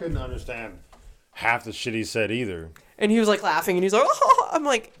talked. Like, I couldn't understand half the shit he said either. And he was like laughing, and he's like, oh, I'm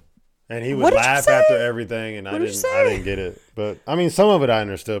like, and he would laugh after everything, and I didn't get it. But I mean, some of it I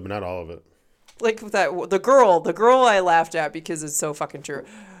understood, but not all of it. Like that, the girl I laughed at because it's so fucking true.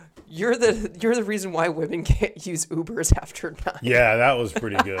 You're the reason why women can't use Ubers after 9. Yeah, that was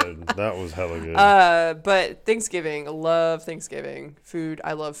pretty good. That was hella good. But Thanksgiving, love Thanksgiving. Food,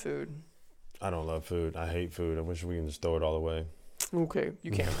 I love food. I don't love food. I hate food. I wish we can just throw it all away. Okay,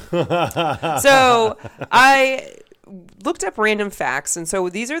 you can. So I looked up random facts, and so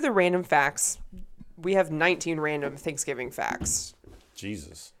these are the random facts. We have 19 random Thanksgiving facts.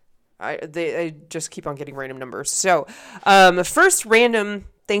 Jesus. I just keep on getting random numbers. So, first random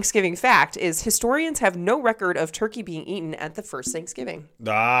Thanksgiving fact is historians have no record of turkey being eaten at the first Thanksgiving.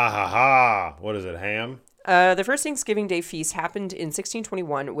 Ah, ha, ha. What is it, ham? The first Thanksgiving Day feast happened in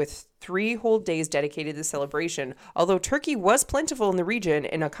 1621 with 3 whole days dedicated to the celebration. Although turkey was plentiful in the region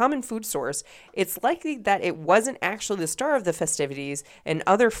and a common food source, it's likely that it wasn't actually the star of the festivities and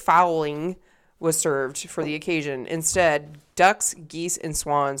other fowling was served for the occasion. Instead, ducks, geese, and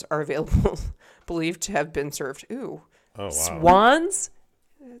swans are available, believed to have been served. Ooh. Oh, wow. Swans?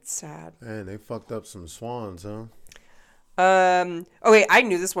 That's sad. Man, they fucked up some swans, huh? Oh, wait, I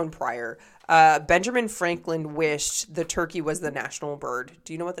knew this one prior. Benjamin Franklin wished the turkey was the national bird.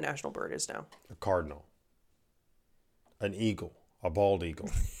 Do you know what the national bird is now? A cardinal. An eagle. A bald eagle.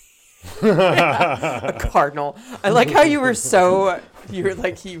 A cardinal. I like how you were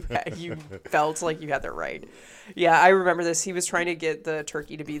like you felt like you had that right. Yeah, I remember this. He was trying to get the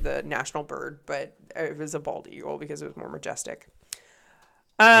turkey to be the national bird, but it was a bald eagle because it was more majestic.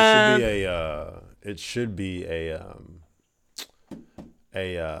 It should be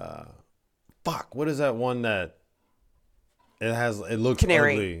a fuck, what is that one that it looks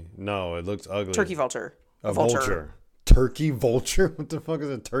Canary. ugly? No, it looks ugly. Turkey vulture. A vulture. Turkey vulture? What the fuck is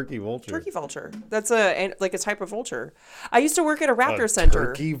a turkey vulture? Turkey vulture. That's a type of vulture. I used to work at a raptor center.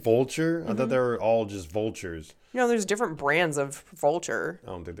 Turkey vulture? I thought they were all just vultures. There's different brands of vulture. I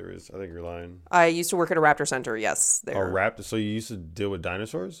don't think there is. I think you're lying. I used to work at a raptor center. Yes, there. A raptor? So you used to deal with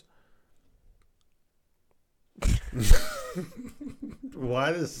dinosaurs?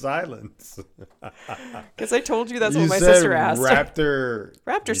 Why the silence? Because I told you that's what my sister asked.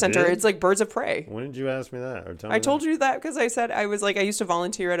 Raptor Center. It's like birds of prey. When did you ask me that? Or tell me I told you that because I said I used to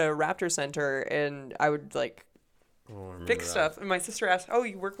volunteer at a raptor center and I would fix stuff. And my sister asked, "Oh,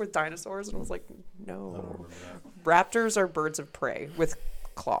 you work with dinosaurs?" And I was like, "No, raptors are birds of prey with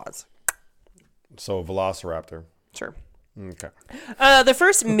claws." So Velociraptor. Sure. Okay. The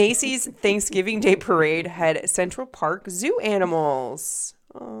first Macy's Thanksgiving Day Parade had Central Park zoo animals.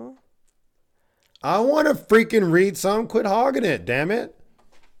 Aww. I want to freaking read some. Quit hogging it, damn it.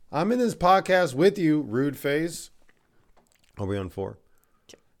 I'm in this podcast with you, rude face. Are we on 4?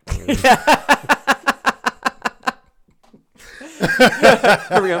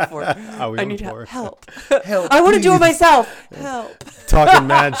 Are we on 4? I need help. Help. Help. I want to do it myself. Help. Talking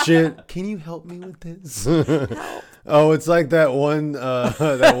mad shit. Can you help me with this? Help. Oh, it's like that one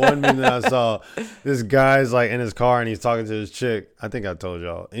meme that I saw. This guy's like in his car and he's talking to his chick. I think I told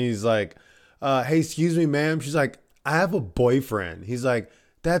y'all. And he's like, hey, excuse me, ma'am. She's like, I have a boyfriend. He's like,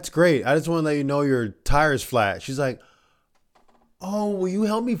 that's great. I just want to let you know your tire's flat. She's like, oh, will you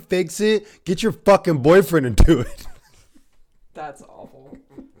help me fix it? Get your fucking boyfriend to do it. That's awful.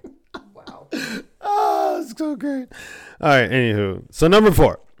 Wow. Oh, it's so great. All right, anywho. So number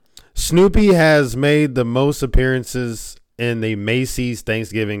 4. Snoopy has made the most appearances in the Macy's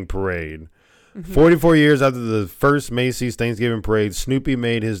Thanksgiving Parade. 44 years after the first Macy's Thanksgiving Parade, Snoopy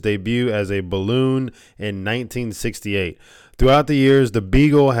made his debut as a balloon in 1968. Throughout the years, the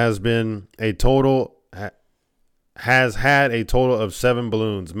Beagle has had a total of 7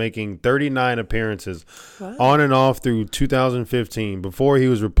 balloons, making 39 appearances on and off through 2015 before he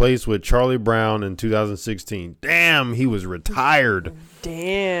was replaced with Charlie Brown in 2016. Damn, he was retired.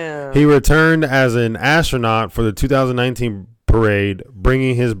 Damn. He returned as an astronaut for the 2019 parade,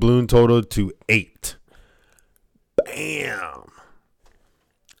 bringing his balloon total to 8. Bam.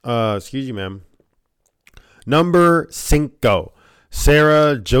 Excuse you, ma'am. Number 5.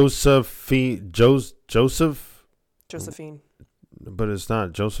 Sarah Josephine. Josephine. But it's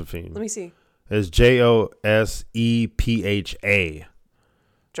not Josephine. Let me see. It's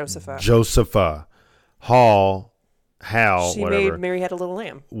Josepha. Josepha Hall. She Whatever. made Mary Had a Little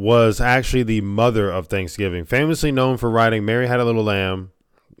Lamb. Was actually the mother of Thanksgiving, famously known for writing Mary Had a Little Lamb.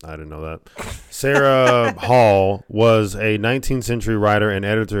 I didn't know that. Sarah Hall was a 19th century writer and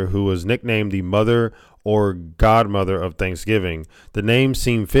editor who was nicknamed the mother or godmother of Thanksgiving. The name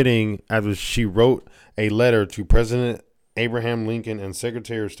seemed fitting after she wrote a letter to President Abraham Lincoln and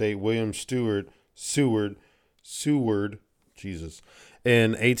Secretary of State William Seward, Jesus,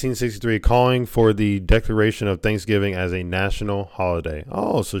 in 1863, calling for the declaration of Thanksgiving as a national holiday.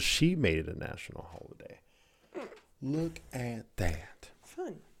 Oh, so she made it a national holiday. Look at that.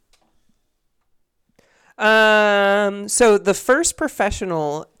 Fun. So the first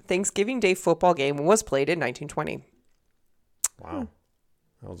professional Thanksgiving Day football game was played in 1920. Wow.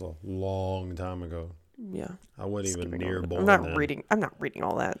 That was a long time ago. Yeah. I wasn't even near born. I'm not reading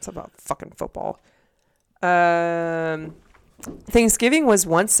all that. It's about fucking football. Thanksgiving was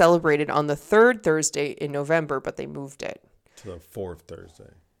once celebrated on the third Thursday in November, but they moved it to the fourth Thursday.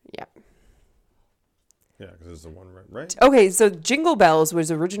 Yeah. Yeah, because it's the one right. Okay, so Jingle Bells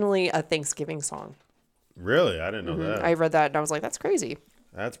was originally a Thanksgiving song. Really? I didn't know that. I read that and I was like, that's crazy.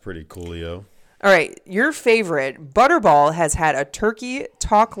 That's pretty coolio. All right, your favorite, Butterball, has had a turkey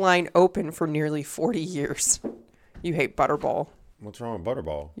talk line open for nearly 40 years. You hate Butterball. What's wrong with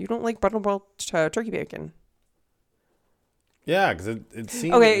Butterball? You don't like Butterball turkey bacon. Yeah, because it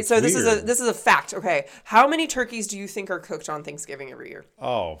seems okay. So weird. this is a fact. Okay, how many turkeys do you think are cooked on Thanksgiving every year?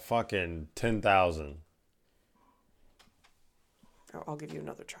 Oh, fucking 10,000. I'll give you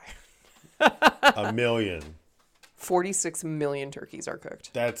another try. 1 million. 46 million turkeys are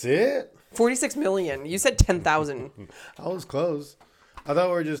cooked. That's it? 46 million. You said 10,000. I was close. I thought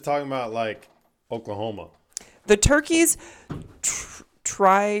we were just talking about like Oklahoma. The turkey's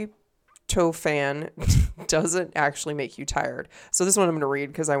tryptophan doesn't actually make you tired. So this one I'm going to read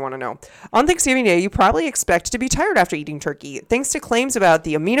because I want to know. On Thanksgiving Day, you probably expect to be tired after eating turkey, thanks to claims about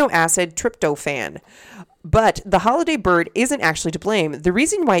the amino acid tryptophan. But the holiday bird isn't actually to blame. The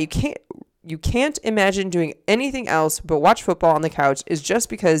reason why you can't imagine doing anything else but watch football on the couch is just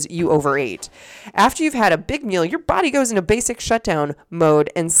because you overate. After you've had a big meal, your body goes into basic shutdown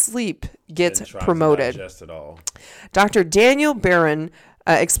mode and sleep gets promoted. Dr. Daniel Barron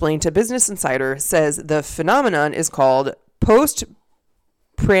explained to Business Insider, says the phenomenon is called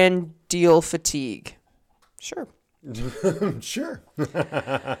postprandial fatigue. Sure. Sure.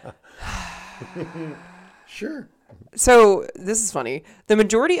 Sure. So this is funny. The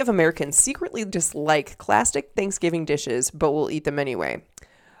majority of Americans secretly dislike classic Thanksgiving dishes, but will eat them anyway.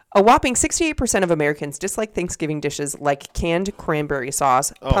 A whopping 68% of Americans dislike Thanksgiving dishes like canned cranberry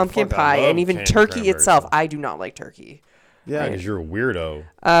sauce, pumpkin pie, and even turkey itself. I do not like turkey. Yeah, because you're a weirdo.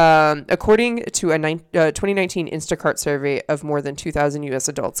 According to a 2019 Instacart survey of more than 2,000 U.S.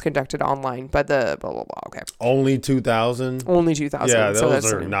 adults conducted online by the blah, blah, blah. Okay. Only 2,000? Only 2,000. Yeah,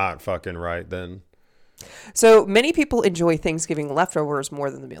 those are not fucking right then. So many people enjoy Thanksgiving leftovers more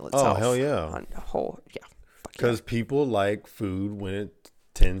than the meal itself. Oh, hell yeah. On a whole, yeah. Because people like food when it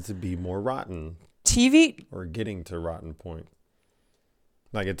tends to be more rotten. TV. Or getting to rotten point.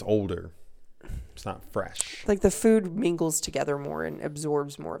 Like it's older. It's not fresh. Like the food mingles together more and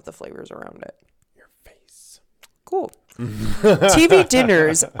absorbs more of the flavors around it. Your face. Cool. TV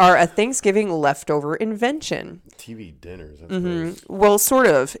dinners are a Thanksgiving leftover invention. TV dinners? That's gross. Well, sort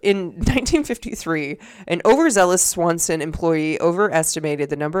of. In 1953, an overzealous Swanson employee overestimated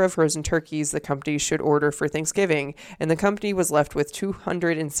the number of frozen turkeys the company should order for Thanksgiving, and the company was left with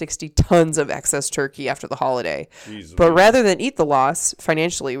 260 tons of excess turkey after the holiday. Jeez, but rather than eat the loss,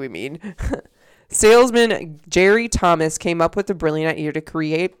 financially we mean, salesman Jerry Thomas came up with the brilliant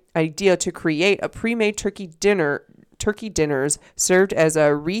idea to create a pre-made turkey dinners served as a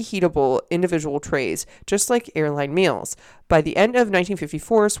reheatable individual trays, just like airline meals. By the end of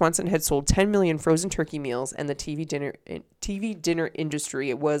 1954, Swanson had sold 10 million frozen turkey meals, and the TV dinner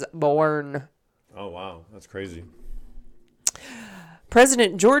industry was born. Oh, wow. That's crazy.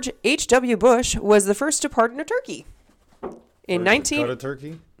 President George H.W. Bush was the first to pardon a turkey. Cut a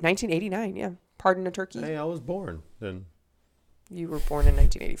turkey? 1989, yeah. Pardon a turkey. Hey, I was born then. You were born in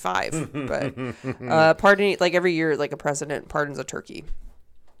 1985, but pardoning, like every year, like a president pardons a turkey.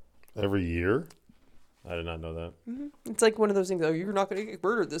 Every year? I did not know that. Mm-hmm. It's like one of those things. Oh, you're not going to get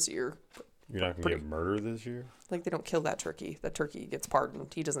murdered this year. You're not going to get murdered this year? Like they don't kill that turkey. That turkey gets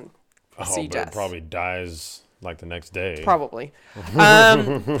pardoned. He doesn't Oh, see but death. it probably dies like the next day. Probably.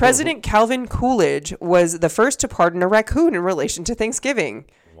 President Calvin Coolidge was the first to pardon a raccoon in relation to Thanksgiving.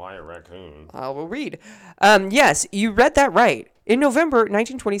 Why a raccoon? I will read. Yes, you read that right. In November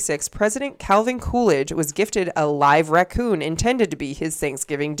 1926, President Calvin Coolidge was gifted a live raccoon intended to be his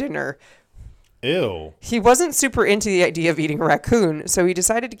Thanksgiving dinner. Ew. He wasn't super into the idea of eating a raccoon, so he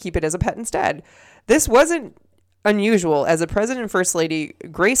decided to keep it as a pet instead. This wasn't unusual, as the President and First Lady,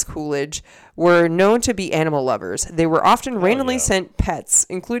 Grace Coolidge, were known to be animal lovers. They were often randomly sent pets,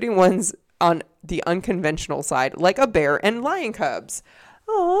 including ones on the unconventional side, like a bear and lion cubs.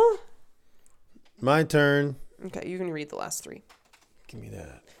 Aww. My turn. Okay, you can read the last three. Give me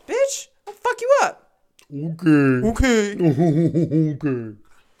that. Bitch, I'll fuck you up. Okay. Okay. Okay.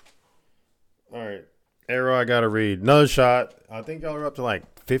 All right. Arrow, I got to read. Another shot. I think y'all are up to like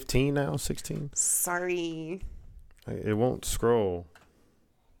 15 now, 16. Sorry. It won't scroll.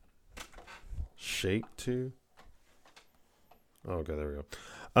 Shape 2. Okay, there we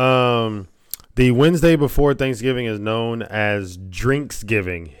go. The Wednesday before Thanksgiving is known as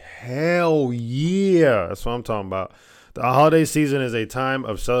Drinksgiving. Hell yeah. That's what I'm talking about. The holiday season is a time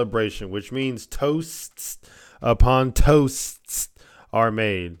of celebration, which means toasts upon toasts are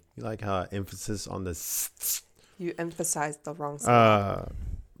made. You like how emphasis on the You emphasized the wrong side.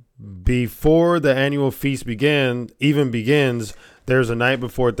 Before the annual feast begins, there's a night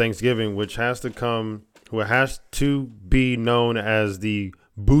before Thanksgiving, which has to be known as the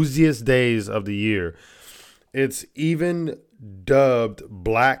booziest days of the year. It's even dubbed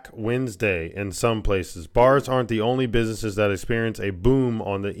Black Wednesday in some places. Bars aren't the only businesses that experience a boom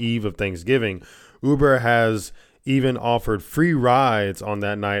on the eve of Thanksgiving. Uber has even offered free rides on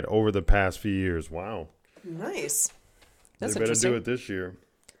that night over the past few years. Wow. Nice. That's they better interesting. do it this year.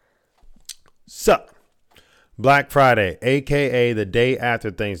 So, Black Friday, a.k.a. the day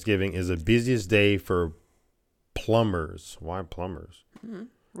after Thanksgiving, is the busiest day for plumbers. Why plumbers? Mm-hmm.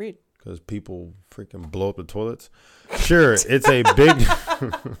 Read. Because people freaking blow up the toilets. Sure, it's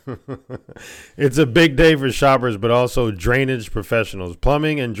a big day for shoppers, but also drainage professionals.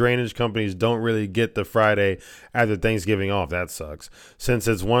 Plumbing and drainage companies don't really get the Friday after Thanksgiving off. That sucks. Since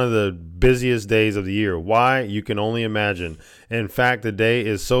it's one of the busiest days of the year. Why? You can only imagine. In fact, the day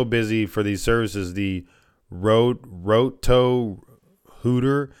is so busy for these services, the Roto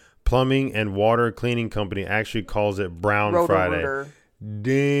Hooter Plumbing and Water Cleaning Company actually calls it Brown Friday. Roto-Rooter.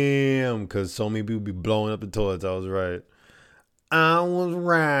 Damn, because so many people be blowing up the toilets. I was right. I was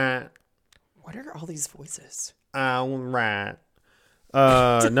right. What are all these voices? I was right.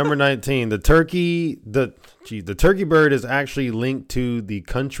 Number 19. The turkey bird is actually linked to the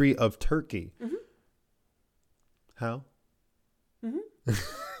country of Turkey. Mm-hmm. How? Mm-hmm.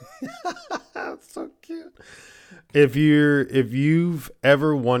 That's so cute. If you've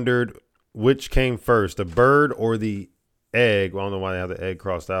ever wondered which came first, the bird or the egg, well, I don't know why they have the egg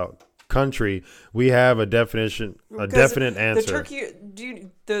crossed out. Country, we have a definite answer. The turkey,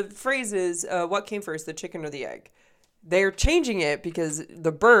 the phrase is, what came first, the chicken or the egg? They're changing it because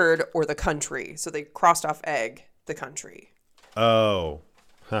the bird or the country. So they crossed off egg, the country. Oh.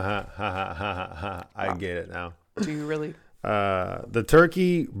 I get it now. Do you really? The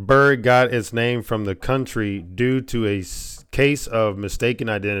turkey bird got its name from the country due to a case of mistaken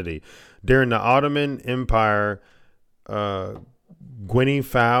identity. During the Ottoman Empire, Guinea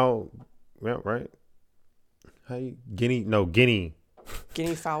fowl, yeah, right? Guinea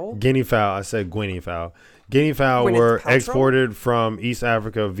fowl. Guinea fowl. I said Guinea fowl. Guinea fowl were exported from East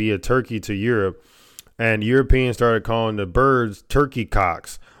Africa via Turkey to Europe, and Europeans started calling the birds turkey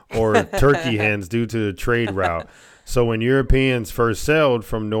cocks or turkey hens due to the trade route. So when Europeans first sailed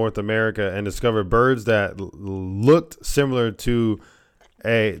from North America and discovered birds that looked similar to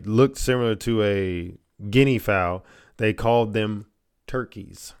a guinea fowl, they called them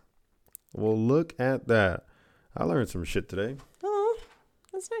turkeys. Well, look at that. I learned some shit today. Oh,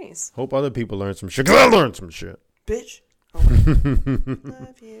 that's nice. Hope other people learn some shit, 'cause I learned some shit. Bitch. Oh,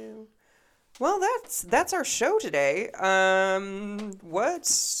 love you. Well, that's our show today.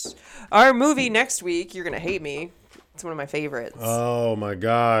 What's our movie next week? You're going to hate me. It's one of my favorites. Oh, my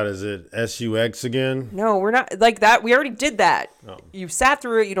God. Is it SUX again? No, we're not like that. We already did that. Oh. You sat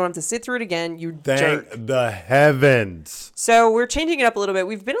through it. You don't have to sit through it again. You jerk. Thank the heavens. So we're changing it up a little bit.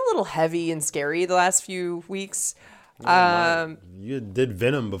 We've been a little heavy and scary the last few weeks. You did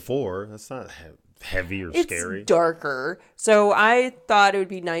Venom before. That's not heavy or scary. It's darker. So I thought it would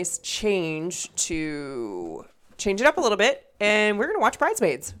be nice to change it up a little bit. And we're going to watch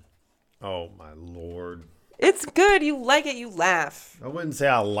Bridesmaids. Oh, my Lord. It's good. You like it. You laugh. I wouldn't say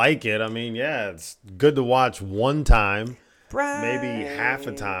I like it. I mean, yeah, it's good to watch one time. Maybe half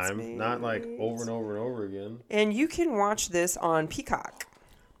a time. Not like over and over and over again. And you can watch this on Peacock.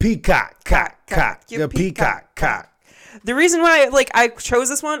 Peacock, cock. The Peacock, cock. The reason why I chose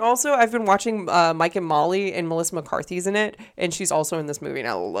this one also, I've been watching Mike and Molly, and Melissa McCarthy's in it, and she's also in this movie, and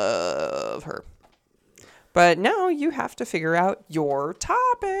I love her. But now you have to figure out your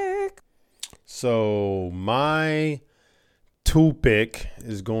topic. So my topic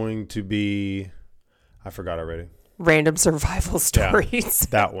is going to be, I forgot already. Random survival stories. Yeah,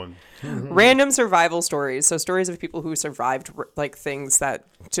 that one. Random survival stories. So stories of people who survived like things that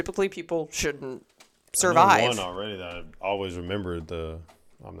typically people shouldn't survive. I know one already that I always remembered.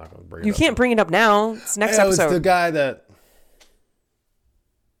 I'm not going to bring it up. You can't bring it up now. It's next episode. It's the guy that.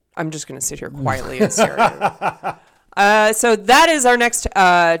 I'm just going to sit here quietly and stare at you. So that is our next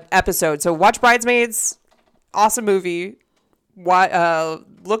episode. So watch Bridesmaids. Awesome movie.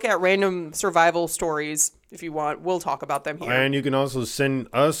 Look at random survival stories if you want. We'll talk about them here. And you can also send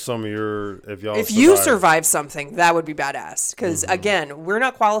us some of your if you survive something, that would be badass. Because again, we're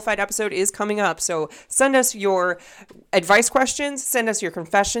not qualified episode is coming up. So send us your advice questions. Send us your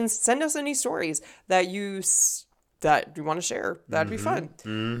confessions. Send us any stories that you want to share. That'd be fun.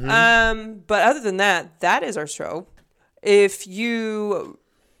 But other than that, that is our show. If you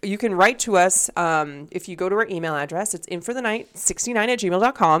can write to us if you go to our email address. It's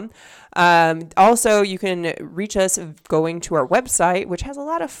inforthenight69@gmail.com. Also, you can reach us going to our website, which has a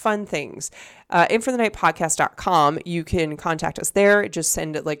lot of fun things. inforthenightpodcast.com. You can contact us there. Just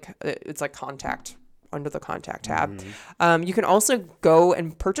send it it's like contact under the contact tab. You can also go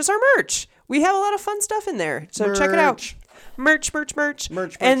and purchase our merch. We have a lot of fun stuff in there. So check it out. Merch.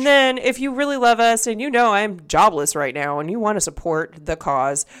 And then if you really love us and I'm jobless right now and you want to support the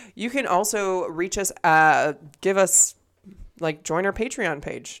cause, you can also reach us, give us join our Patreon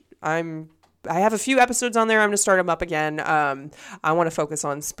page. I have a few episodes on there. I'm going to start them up again. I want to focus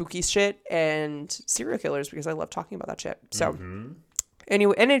on spooky shit and serial killers because I love talking about that shit. So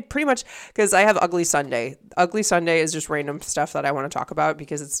anyway, and it pretty much, because I have Ugly Sunday. Ugly Sunday is just random stuff that I want to talk about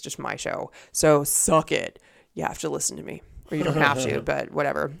because it's just my show. So suck it. You have to listen to me. Or you don't have to, but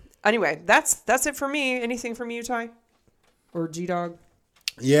whatever. Anyway, that's it for me. Anything from you, Ty? Or G-Dog?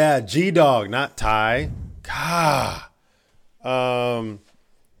 Yeah, G-Dog, not Ty. God.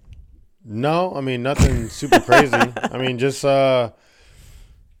 No, I mean, nothing super crazy. I mean, just hope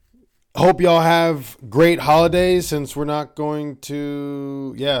y'all have great holidays since we're not going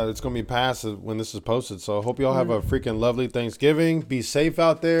to, it's going to be past when this is posted. So hope y'all have a freaking lovely Thanksgiving. Be safe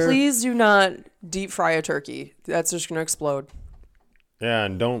out there. Please do not deep fry a turkey. That's just going to explode. Yeah,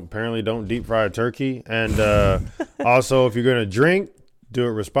 and don't deep fry a turkey. And also, if you're going to drink, do it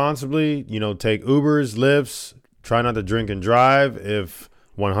responsibly. Take Ubers, Lyfts. Try not to drink and drive if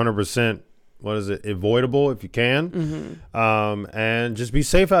 100%, avoidable if you can. And just be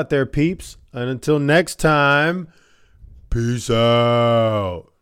safe out there, peeps. And until next time, peace out.